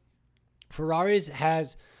think Ferraris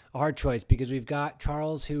has a hard choice because we've got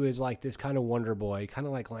Charles, who is like this kind of wonder boy, kind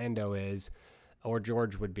of like Lando is, or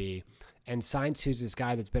George would be, and Sainz, who's this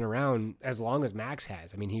guy that's been around as long as Max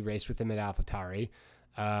has. I mean, he raced with him at AlphaTauri,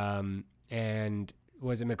 and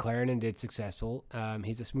was at McLaren and did successful.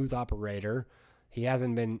 He's a smooth operator. He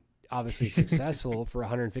hasn't been obviously successful for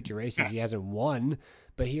 150 races. He hasn't won,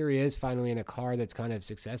 but here he is finally in a car that's kind of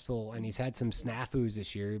successful, and he's had some snafus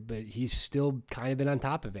this year, but he's still kind of been on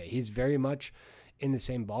top of it. He's very much in the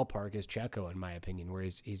same ballpark as Checo, in my opinion, where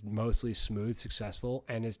he's mostly smooth, successful,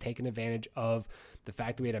 and has taken advantage of the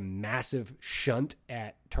fact that we had a massive shunt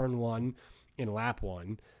at turn 1 in lap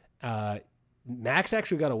 1. Max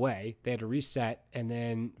actually got away. They had to reset, and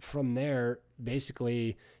then from there,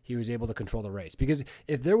 basically, he was able to control the race. Because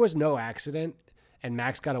if there was no accident and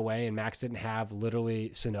Max got away and Max didn't have literally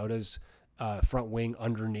Tsunoda's front wing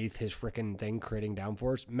underneath his freaking thing creating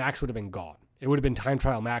downforce, Max would have been gone. It would have been time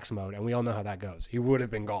trial Max mode, and we all know how that goes. He would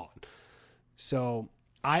have been gone. So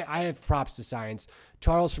I have props to Sainz.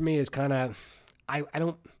 Charles, for me, is kind of, I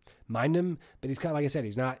don't mind him, but he's kind of, like I said,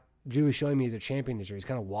 he's not really showing me he's a champion this year. He's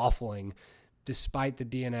kind of waffling despite the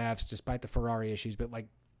DNFs, despite the Ferrari issues, but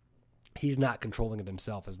he's not controlling it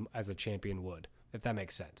himself as a champion would, if that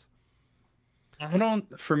makes sense. I don't,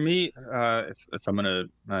 for me, if I'm going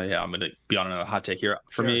to be on a hot take here.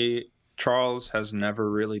 For me, Charles has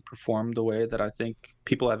never really performed the way that I think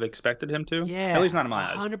people have expected him to. Yeah. At least not in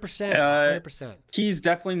my eyes. 100%. He's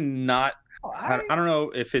definitely not. I don't know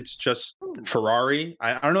if it's just Ferrari.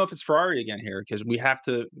 I don't know if it's Ferrari again here, because we have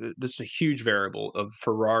to. This is a huge variable of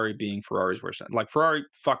Ferrari being Ferrari's worst. Like Ferrari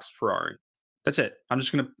fucks Ferrari. That's it. I'm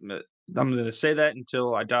gonna say that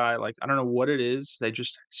until I die. I don't know what it is. They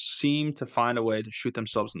just seem to find a way to shoot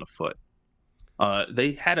themselves in the foot.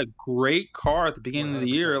 They had a great car at the beginning 100%. Of the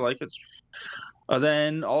year.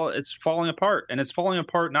 then it's falling apart. And it's falling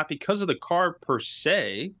apart not because of the car per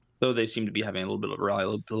se, though they seem to be having a little bit of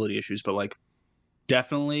reliability issues, but like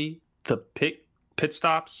definitely the pit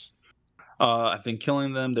stops have been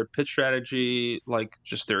killing them. Their pit strategy, like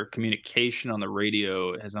just their communication on the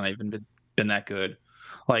radio, has not even been that good.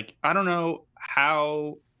 Like I don't know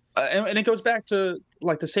how, and it goes back to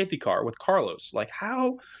like the safety car with Carlos. Like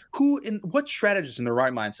what strategist in their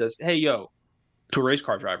right mind says, "Hey yo," to a race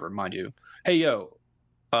car driver, mind you, "Hey yo,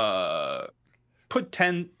 put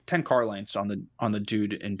 10 car lengths on the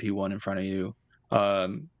dude in P1 in front of you."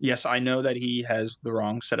 Yes, I know that he has the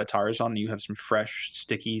wrong set of tires on, and you have some fresh,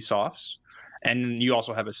 sticky softs, and you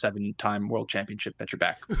also have a 7-time world championship at your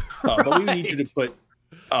back. Right. But we need you to put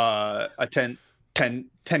a 10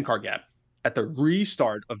 car gap at the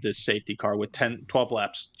restart of this safety car with 12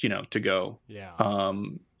 laps, to go. Yeah.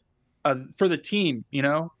 For the team,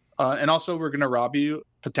 and also we're going to rob you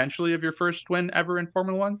potentially of your first win ever in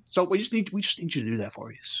Formula One. So we just need you to do that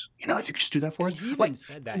for us. If you could just do that for us. He even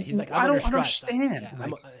said that. He's like, I don't understand.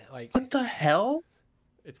 Like, what the hell?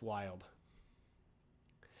 It's wild.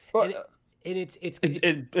 But,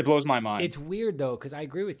 it blows my mind. It's weird though, because I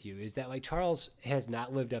agree with you. Is that like Charles has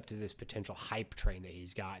not lived up to this potential hype train that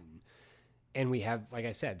he's gotten. And we have, like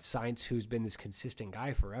I said, Sainz, who's been this consistent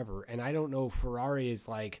guy forever. And I don't know, Ferrari is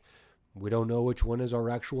like, we don't know which one is our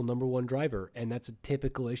actual number one driver. And that's a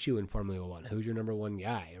typical issue in Formula One. Who's your number one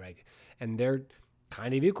guy, right? And they're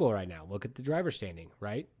kind of equal right now. Look at the driver standing,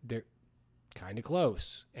 right? They're kind of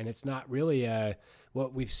close. And it's not really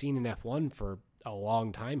what we've seen in F1 for a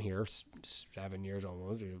long time here, 7 years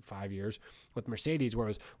almost, 5 years, with Mercedes, where it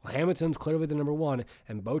was, well, Hamilton's clearly the number one,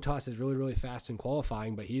 and Bottas is really, really fast in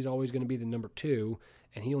qualifying, but he's always going to be the number two,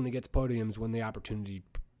 and he only gets podiums when the opportunity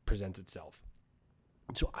presents itself.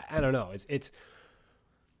 So I don't know. It's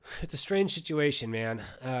a strange situation, man.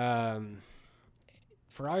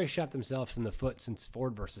 Ferrari shot themselves in the foot since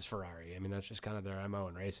Ford versus Ferrari. I mean, that's just kind of their MO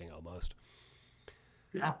in racing almost.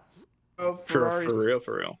 Yeah. Oh, for real.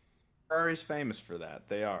 Ferrari's famous for that.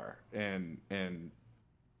 They are. And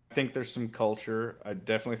I think there's some culture. I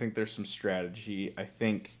definitely think there's some strategy. I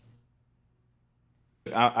think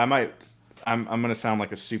I'm going to sound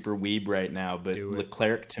like a super weeb right now, but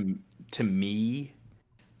Leclerc to me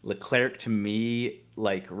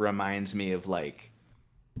like reminds me of like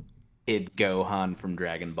Kid Gohan from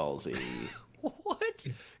Dragon Ball Z. What?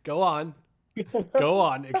 Go on.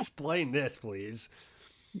 Explain this, please.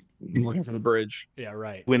 I'm looking for the bridge. Yeah,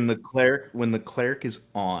 right. When Leclerc is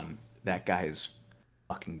on, that guy is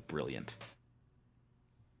fucking brilliant.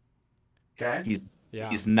 Okay.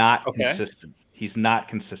 He's not consistent. He's not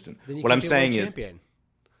consistent. What I'm saying is,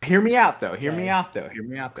 hear me out though.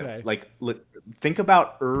 Okay. Like, think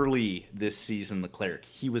about early this season, Leclerc.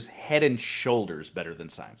 He was head and shoulders better than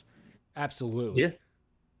Sainz. Absolutely. Yeah.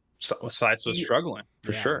 So Sainz was struggling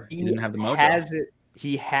for sure. He didn't have the mojo.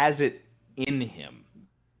 He has it in him.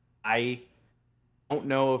 I don't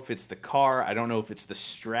know if it's the car. I don't know if it's the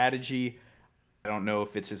strategy. I don't know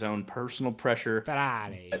if it's his own personal pressure.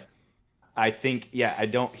 Ferrari. I think,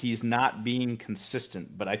 he's not being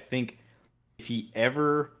consistent, but I think if he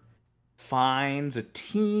ever finds a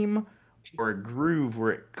team or a groove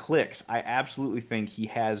where it clicks, I absolutely think he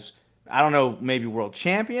has, I don't know, maybe world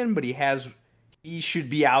champion, but he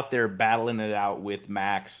should be out there battling it out with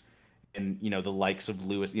Max and, the likes of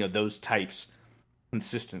Lewis, those types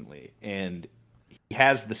consistently. And he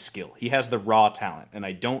has the skill. He has the raw talent. And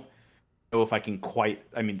I don't know if I can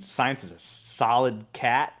Sainz is a solid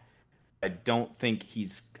cat. I don't think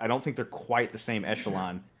they're quite the same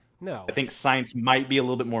echelon. No. I think Sainz might be a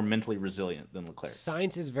little bit more mentally resilient than Leclerc.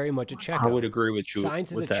 Sainz is very much a Checo. I would agree with you.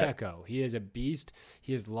 Sainz is a Checo. He is a beast.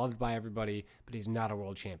 He is loved by everybody, but he's not a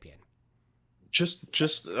world champion.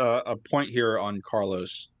 Just a point here on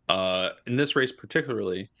Carlos. In this race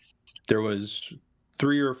particularly, there was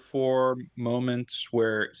 3 or 4 moments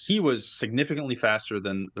where he was significantly faster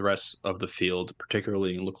than the rest of the field,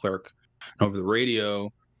 particularly Leclerc. Over the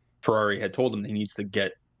radio, Ferrari had told him he needs to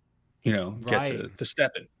get to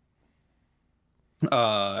step it.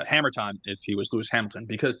 Hammer time if he was Lewis Hamilton,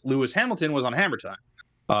 because Lewis Hamilton was on hammer time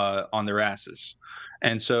on their asses.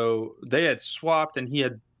 And so they had swapped and he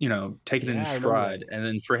had, taken it in stride. And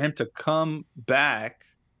then for him to come back,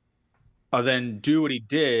 then do what he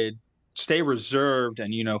did, stay reserved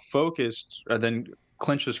and, focused, then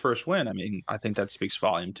clinch his first win. I mean, I think that speaks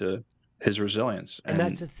volume to his resilience. And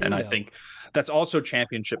that's the thing. And I think that's also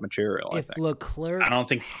championship material. If Leclerc, I don't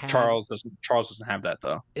think Charles doesn't have that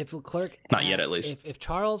though. If Leclerc, not yet at least. If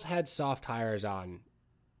Charles had soft tires on,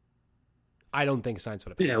 I don't think Sainz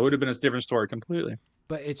would have. Yeah, it would have been a different story completely.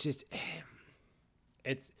 But it's just,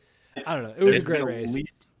 I don't know. It was a great race.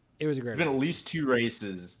 It was a great race. There's been at least two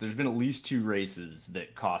races. There's been at least two races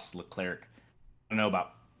that cost Leclerc, I don't know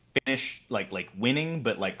about finish, like winning,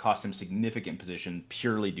 but like cost him significant position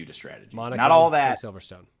purely due to strategy. Monaco, not all that.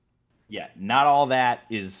 Silverstone. Yeah, not all that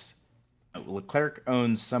is. Leclerc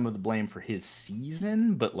owns some of the blame for his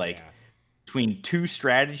season, but between two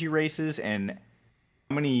strategy races and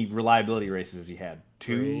how many reliability races has he had?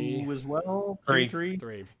 Two as well? Three.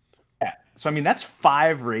 Yeah. So, I mean, that's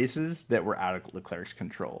 5 races that were out of Leclerc's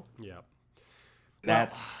control. Yeah.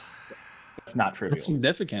 That's not trivial. It's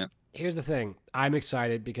significant. Here's the thing. I'm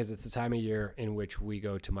excited because it's the time of year in which we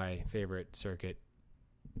go to my favorite circuit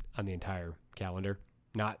on the entire calendar.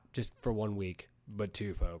 Not just for 1 week, but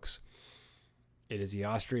 2, folks. It is the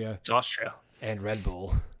Austria. It's Austria. And Red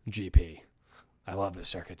Bull GP. I love this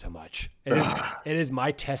circuit so much. It is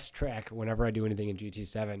my test track whenever I do anything in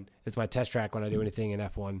GT7. It's my test track when I do anything in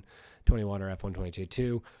F1 21 or F1 22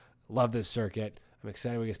 too. Love this circuit. I'm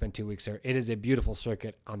excited we can spend 2 weeks there. It is a beautiful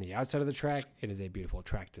circuit on the outside of the track. It is a beautiful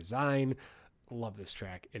track design. Love this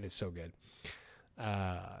track. It is so good.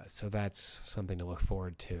 So that's something to look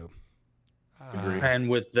forward to. And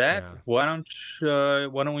with that, why don't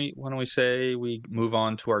we say we move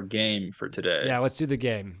on to our game for today? Yeah, let's do the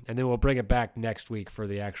game, and then we'll bring it back next week for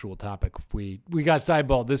the actual topic. We got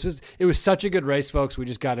sideballed. It was such a good race, folks. We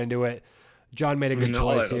just got into it. John made a good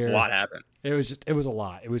choice here. A lot happened. It was a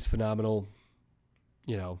lot. It was phenomenal.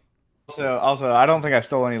 You know. Also, I don't think I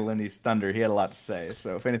stole any of Lenny's thunder. He had a lot to say,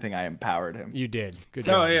 so if anything, I empowered him. You did. Good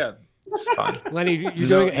job. Oh yeah, that's fine. Lenny,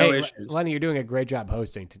 Lenny, you're doing a great job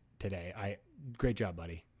hosting today. Great job,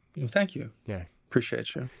 buddy. Well, thank you. Yeah.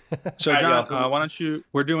 Appreciate you. So, John, why don't you...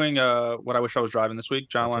 We're doing What I Wish I Was Driving this week.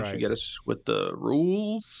 John, why don't you get us with the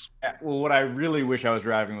rules? Yeah, well, what I really wish I was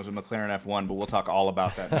driving was a McLaren F1, but we'll talk all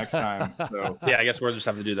about that next time. So yeah, I guess we'll just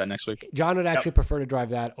have to do that next week. John would actually prefer to drive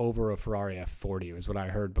that over a Ferrari F40, was what I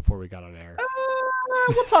heard before we got on air.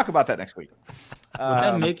 We'll talk about that next week.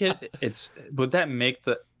 Would that make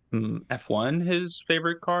the F1 his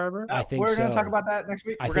favorite car ever? I think we're going to talk about that next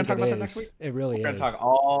week. We're going to talk about that next week. It really is. We're going to talk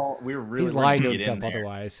all. We're really. He's lying to himself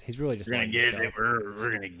otherwise. He's really just lying to himself. We're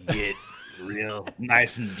going to get real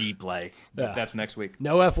nice and deep like. Yeah. That's next week.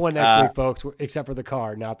 No F1 next week, folks, except for the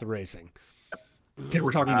car, not the racing. Yeah,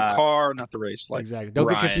 we're talking the car, not the race. Like exactly. Don't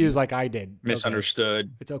get confused like I did. Misunderstood.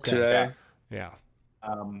 Okay. It's okay. Today. Yeah.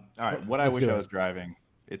 All right. What I wish I was driving.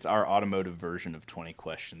 It's our automotive version of 20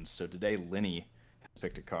 questions. So today, Lenny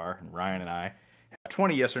picked a car, and Ryan and I have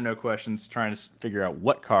 20 yes or no questions trying to figure out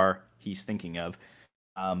what car he's thinking of.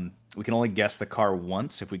 We can only guess the car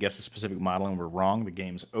once. If we guess a specific model and we're wrong, the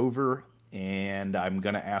game's over. And I'm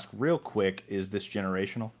going to ask real quick, is this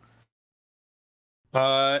generational?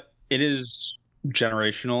 It is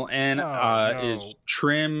generational, and is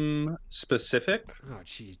trim specific. Oh,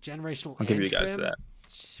 jeez. Generational I'll give you guys trim? that.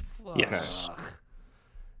 Fuck. Yes.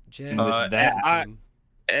 That.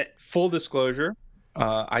 Full disclosure,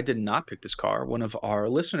 I did not pick this car. One of our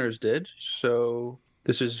listeners did. So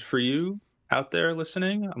this is for you out there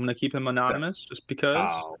listening. I'm going to keep him anonymous just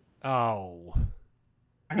because. Oh.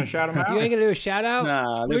 I'm going to shout him out. You ain't going to do a shout out?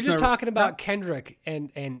 Nah. We were just talking about Kendrick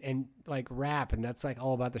and like rap, and that's like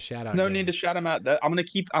all about the shout out. No need to shout him out. I'm going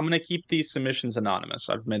to keep these submissions anonymous.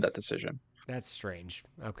 I've made that decision. That's strange.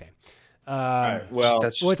 Okay. All right, well,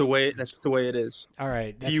 that's just the way it is. All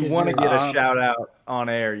right. If you want to get a shout out on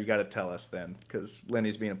air, you got to tell us then, because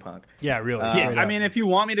Lenny's being a punk. Yeah, really. I mean, if you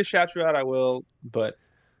want me to shout you out, I will. But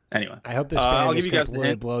anyway, I hope this I'll give you guys the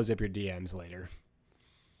hint. Blows up your DMs later.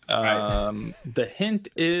 The hint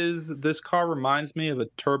is this car reminds me of a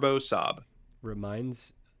turbo Saab.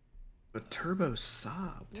 Reminds a turbo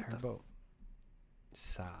Saab. Turbo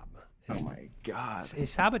Saab. Oh my god.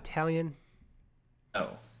 Is Saab Italian?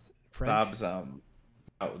 No. French? Saab's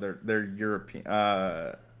they're European.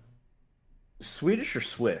 Swedish or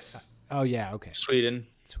Swiss? Oh yeah, okay.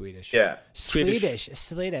 Swedish. Yeah.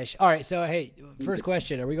 Swedish. All right, so hey, first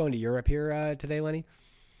question, are we going to Europe here today, Lenny?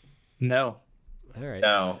 No. All right.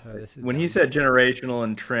 No. When he said generational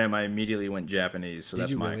and trim, I immediately went Japanese, so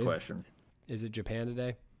that's my question. Is it Japan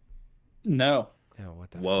today? No. Oh,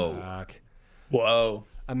 what the fuck? Whoa.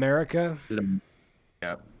 America?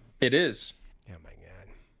 Yeah. It is. Oh my god.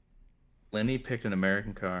 Lenny picked an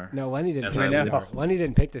American car. No, Lenny didn't pick this car. Lenny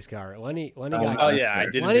didn't pick this car. Lenny got. Oh yeah, I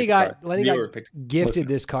did. Lenny got gifted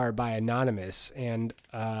this car by Anonymous, and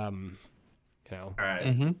all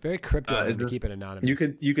right. Very crypto to keep it anonymous.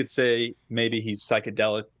 You could say maybe he's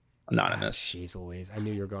psychedelic anonymous. Jeez Louise, I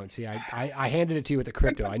knew you were going. See, I handed it to you with the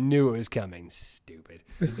crypto. I knew it was coming. Stupid.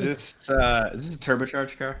 Is this a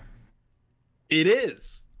turbocharged car? It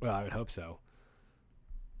is. Well, I would hope so.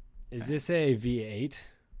 Is this a V8?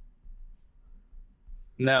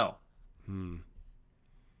 No.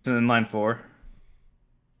 It's an inline four.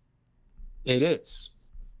 It is.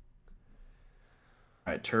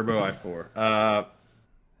 All right, turbo i4.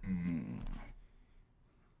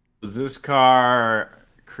 Was this car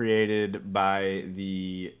created by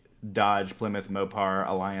the Dodge Plymouth Mopar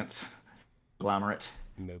Alliance conglomerate?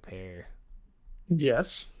 Mopar.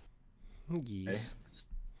 Yes. Yes.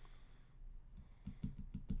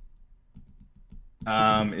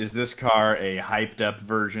 Okay. Is this car a hyped up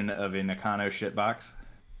version of a Nakano shitbox?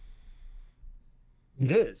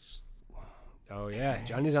 It is. Oh yeah,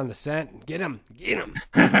 Johnny's on the scent. Get him.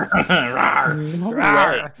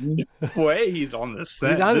 Rawr. No way he's on the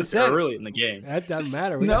scent. He's on the this scent early in the game. That doesn't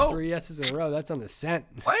matter. We got 3 S's in a row. That's on the scent.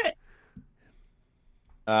 What?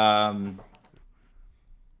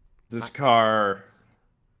 This car.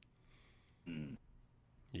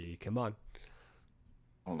 Yeah, come on.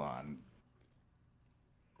 Hold on.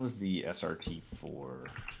 What was the SRT4?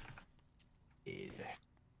 It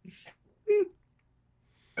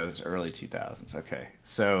was early 2000s. Okay,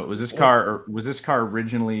 so was this car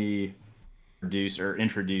originally produced or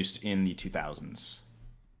introduced in the 2000s?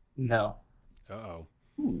 No. Uh-oh.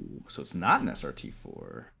 Ooh, so it's not an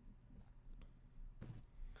SRT4.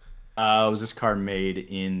 Was this car made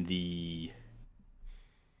in the?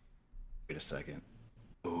 Wait a second.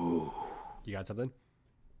 Ooh. You got something?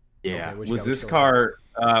 Yeah. Okay, was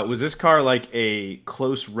this car like a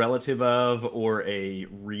close relative of or a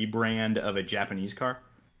rebrand of a Japanese car?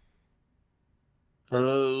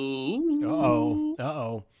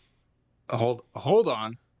 Uh-oh. Hold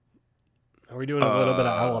on. Are we doing a little bit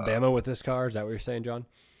of Alabama with this car? Is that what you're saying, John?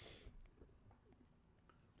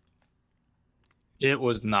 It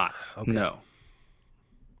was not. Okay. No.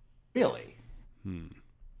 Really?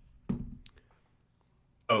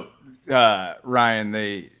 Oh,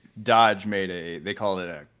 Ryan, Dodge made they called it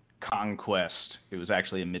a Conquest. It was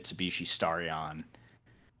actually a Mitsubishi Starion.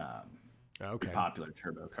 Popular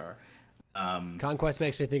turbo car. Conquest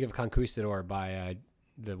makes me think of Conquistador by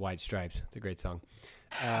the White Stripes. It's a great song.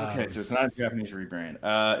 Okay, so it's not a Japanese rebrand.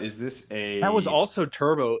 Is this a? That was also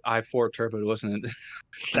turbo i4 turbo, wasn't it?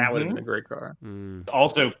 That would have been a great car.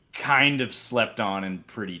 Also, kind of slept on and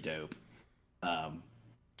pretty dope.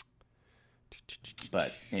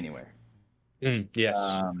 But anyway. Yes.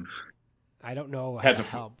 I don't know. They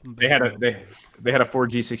had a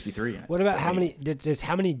 4G63 in it. What about how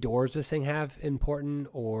many doors this thing have important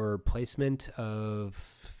or placement of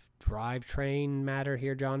drivetrain matter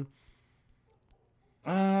here, John?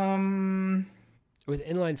 With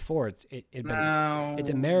inline four, it's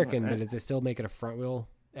American, but does it still make it a front wheel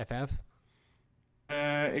FF?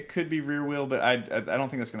 It could be rear wheel, but I don't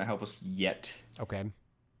think that's going to help us yet. Okay.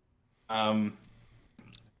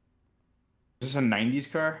 Is this a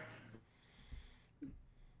 90s car?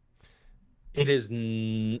 It is.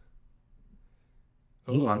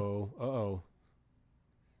 Uh-oh.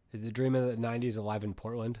 Is the dream of the 90s alive in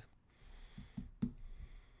Portland?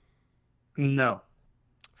 No.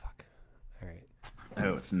 Fuck. All right.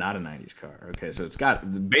 Oh, it's not a 90s car. Okay, so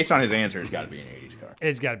based on his answer, it's got to be an 80s car.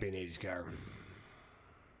 It's got to be an 80s car.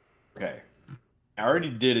 Okay. I already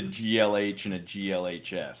did a GLH and a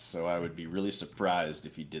GLHS, so I would be really surprised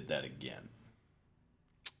if he did that again.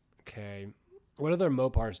 Okay. What other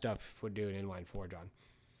Mopar stuff would do an inline four, John?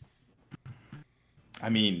 I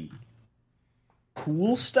mean,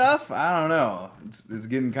 cool stuff? I don't know. It's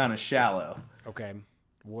getting kind of shallow. Okay.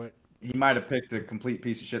 What? He might have picked a complete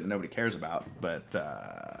piece of shit that nobody cares about, but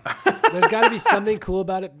there's got to be something cool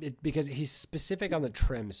about it because he's specific on the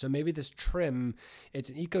trim. So maybe this trim, it's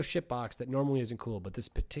an eco ship box that normally isn't cool, but this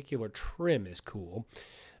particular trim is cool.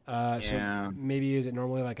 So maybe is it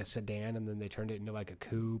normally like a sedan and then they turned it into like a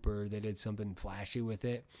coupe or they did something flashy with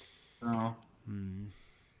it? Oh.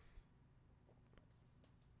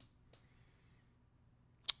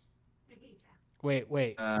 Wait.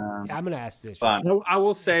 I'm going to ask this. No, I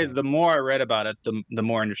will say the more I read about it, the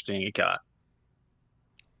more interesting it got.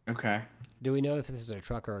 Okay. Do we know if this is a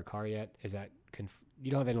truck or a car yet? Is that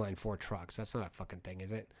you don't have inline four trucks? That's not a fucking thing,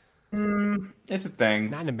 is it? It's a thing.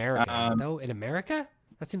 Not in America, is it though? In America?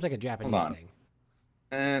 That seems like a Japanese thing.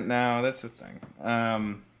 No, that's a thing.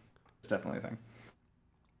 It's definitely a thing.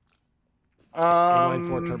 Inline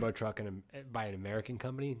four turbo truck by an American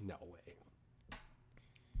company? No way.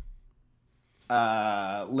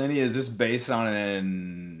 Lenny, is this based on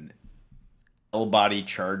an L-body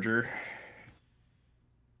Charger?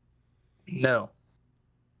 No.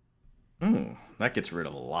 That gets rid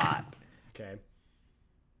of a lot. Okay.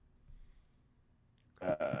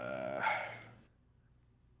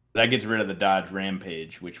 That gets rid of the Dodge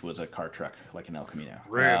Rampage, which was a car truck like an El Camino.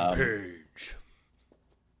 Rampage.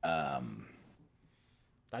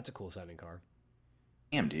 That's a cool sounding car.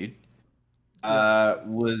 Damn, dude.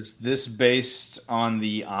 Was this based on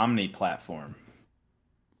the Omni platform?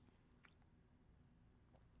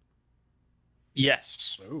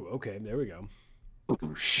 Yes. Oh, okay. There we go.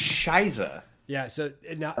 Ooh, Shiza. Yeah. So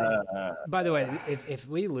now, by the way, if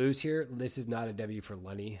we lose here, this is not a W for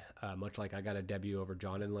Lenny. Much like I got a W over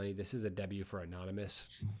John and Lenny, this is a W for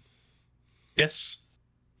Anonymous. Yes.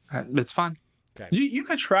 It's fine. Okay. You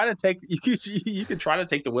could try to take you could try to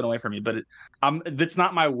take the win away from me, but that's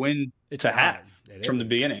not my win to have from the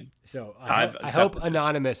beginning. So I hope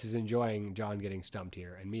Anonymous is enjoying John getting stumped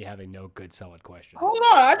here and me having no good solid questions. Hold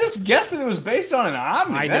on, I just guessed that it was based on an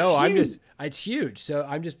Omni. I know. Huge. It's huge. So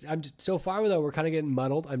I'm just so far though we're kind of getting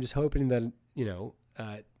muddled. I'm just hoping that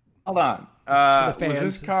Hold on. for the fans, was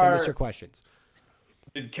this car? send us your questions.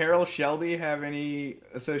 Did Carroll Shelby have any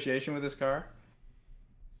association with this car?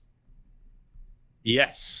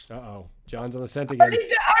 Yes. John's on the scent again.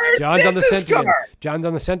 John's on the scent again. John's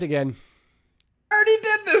on the scent again. I already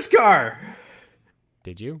did this car.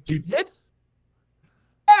 Did you? You did?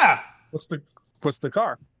 Yeah. What's the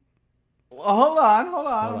car? Well, hold on.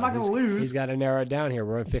 I'm not gonna lose. He's got to narrow it down here.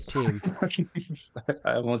 We're at 15.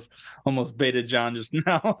 I almost baited John just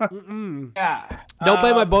now. Yeah. Don't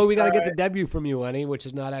blame my boy. We got to get the debut from you, Lenny, which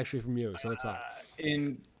is not actually from you, so it's fine.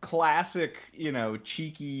 In classic,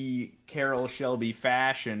 cheeky Carroll Shelby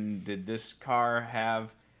fashion, did this car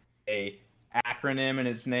have a acronym in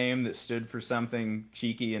its name that stood for something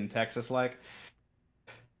cheeky and Texas-like?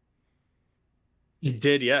 It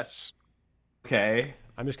did, yes. Okay.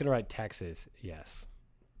 I'm just gonna write Texas. Yes.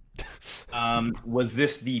 Was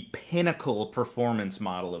this the pinnacle performance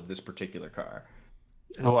model of this particular car?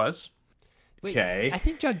 It was. Wait, okay. I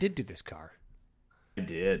think John did do this car. I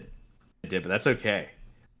did, but that's okay.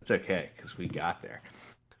 It's okay because we got there.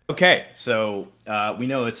 Okay, so we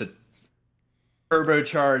know it's a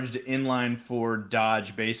turbocharged inline-4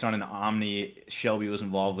 Dodge based on an Omni. Shelby was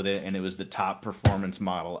involved with it, and it was the top performance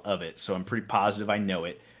model of it. So I'm pretty positive I know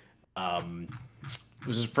it.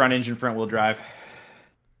 Was this front engine, front wheel drive?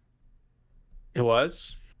 It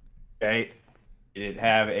was. Okay. Did it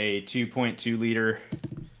have a 2.2 liter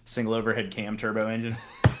single overhead cam turbo engine?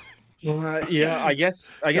 Yeah, I guess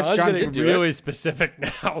John's John getting did do really it. specific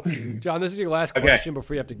now. John, this is your last question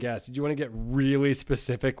before you have to guess. Did you want to get really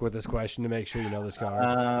specific with this question to make sure you know this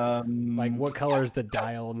car? Like, what color is the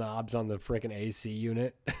dial knobs on the freaking AC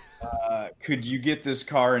unit? Could you get this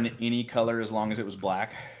car in any color as long as it was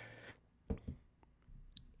black?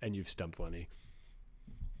 And you've stumped Lenny.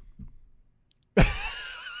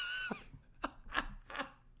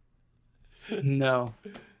 No.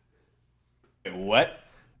 What?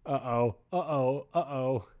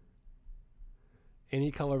 Uh-oh. Any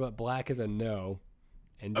color but black is a no.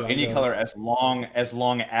 And John any goes, color as long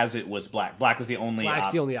as it was black. Black was the only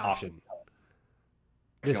Black's the only option.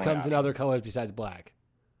 This comes in other colors besides black.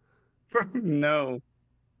 No.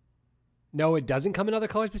 No, it doesn't come in other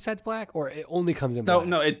colors besides black? Or it only comes in black?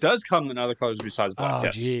 No, it does come in other colors besides black,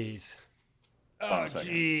 yes. Jeez. Oh,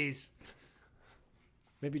 jeez.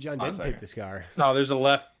 Maybe John didn't pick this car. No, there's a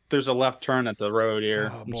left turn at the road here.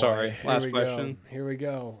 I'm sorry. Last question. Here we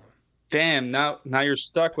go. Damn, now you're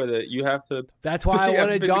stuck with it. You have to. That's why I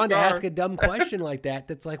wanted John to ask a dumb question like that.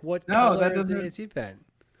 That's like, what color is the AC vent?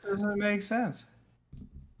 Doesn't make sense.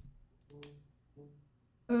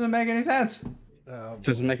 Doesn't make any sense.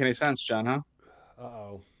 Doesn't make any sense, John, huh?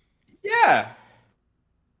 Uh-oh. Yeah.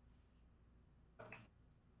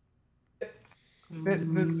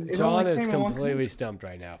 John is completely stumped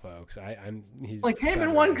right now, folks. He's like came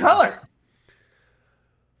in one color.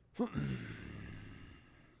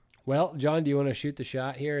 Well, John, do you want to shoot the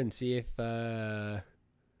shot here and see if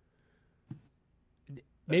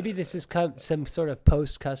maybe this is some sort of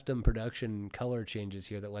post-custom production color changes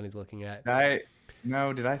here that Lenny's looking at?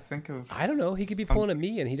 Did I think of... I don't know. He could be pulling at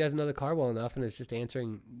me, and he doesn't know the car well enough, and is just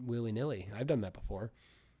answering willy-nilly. I've done that before.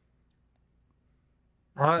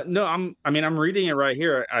 No, I'm reading it right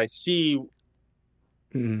here. I see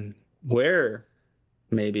where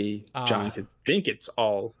maybe John could think it's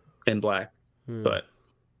all in black, but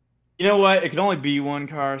you know what? It could only be one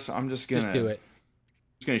car, so I'm just gonna do it.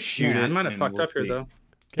 Just gonna shoot it. I might have fucked up here though.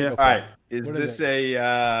 Okay, all right, is this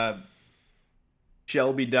a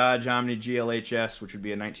Shelby Dodge Omni GLHS, which would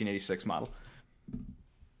be a 1986 model?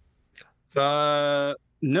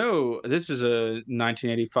 No, this is a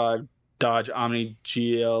 1985 Dodge Omni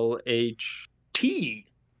GLHT.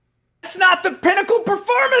 It's not the pinnacle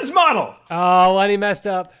performance model. Oh, Lenny messed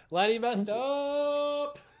up.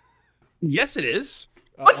 Yes, it is.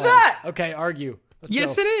 What's that? Okay, argue.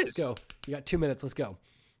 Yes, it is. Let's go. You got 2 minutes. Let's go.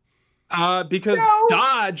 Because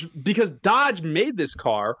Dodge made this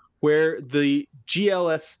car where the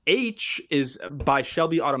GLSH is by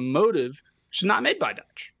Shelby Automotive, which is not made by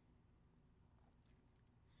Dodge.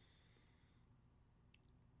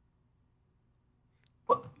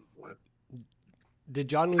 Did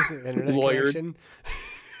John lose an internet connection?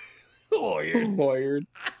 Lawyered.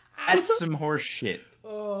 That's some horse shit.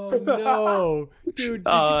 Oh no, dude!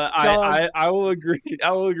 I will agree.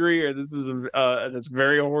 I will agree here. This is that's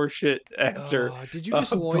very horseshit answer. Did you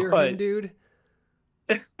just lawyer him, dude?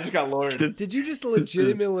 I just got lawyered. Did you just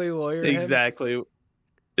legitimately lawyer him? Exactly.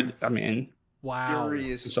 I mean, wow.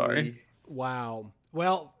 Furiously. Sorry. Wow.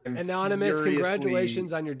 Well, Anonymous,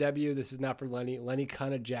 congratulations on your debut. This is not for Lenny. Lenny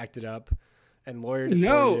kind of jacked it up and lawyered it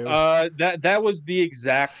for you. That was the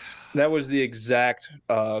exact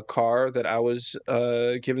car that I was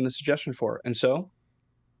given the suggestion for, and so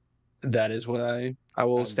that is what I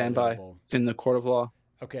will stand by in the court of law.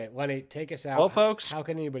 Okay, Lenny, take us out. Well, folks, how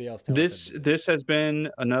can anybody else tell us? This has been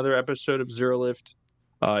another episode of Zero Lift.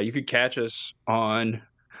 You could catch us on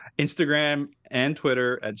Instagram and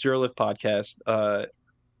Twitter at Zero Lift Podcast.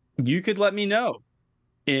 You could let me know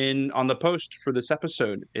on the post for this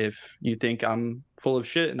episode if you think I'm full of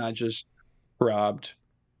shit and I just robbed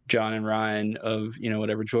John and Ryan of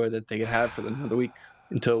whatever joy that they could have for the end of the week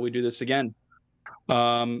until we do this again.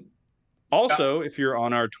 Also, if you're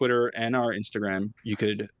on our Twitter and our Instagram, you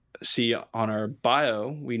could see on our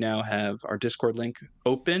bio we now have our Discord link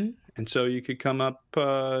open, and so you could come up,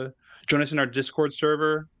 join us in our Discord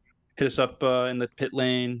server, hit us up in the pit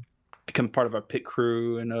lane, become part of our pit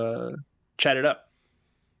crew, and chat it up.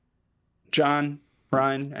 John,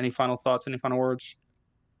 Ryan, any final thoughts? Any final words?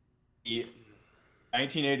 Yeah.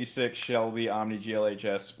 1986 Shelby Omni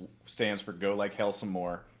GLHS stands for Go Like Hell Some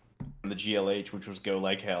More. And the GLH, which was Go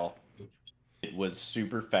Like Hell. It was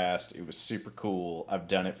super fast. It was super cool. I've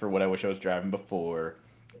done it for what I wish I was driving before.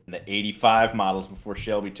 And the 85 models before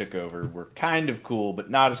Shelby took over were kind of cool, but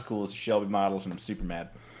not as cool as the Shelby models, and I'm super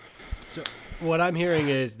mad. So what I'm hearing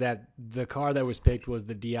is that the car that was picked was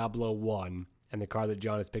the Diablo 1, and the car that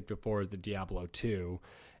John has picked before is the Diablo 2,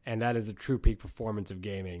 and that is the true peak performance of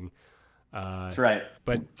gaming. That's right.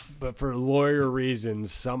 But for lawyer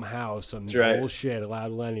reasons, somehow some bullshit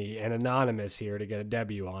allowed Lenny and Anonymous here to get a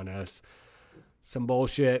debut on us. Some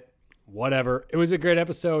bullshit. Whatever. It was a great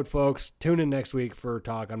episode, folks. Tune in next week for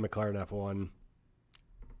talk on McLaren F1.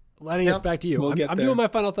 Lenny, it's back to you. I'm doing my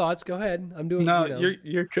final thoughts. Go ahead. I'm doing. No,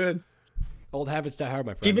 you're good. Old habits die hard,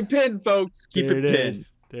 my friend. Keep it pinned, folks. Keep it pinned.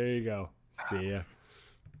 There you go. See ya.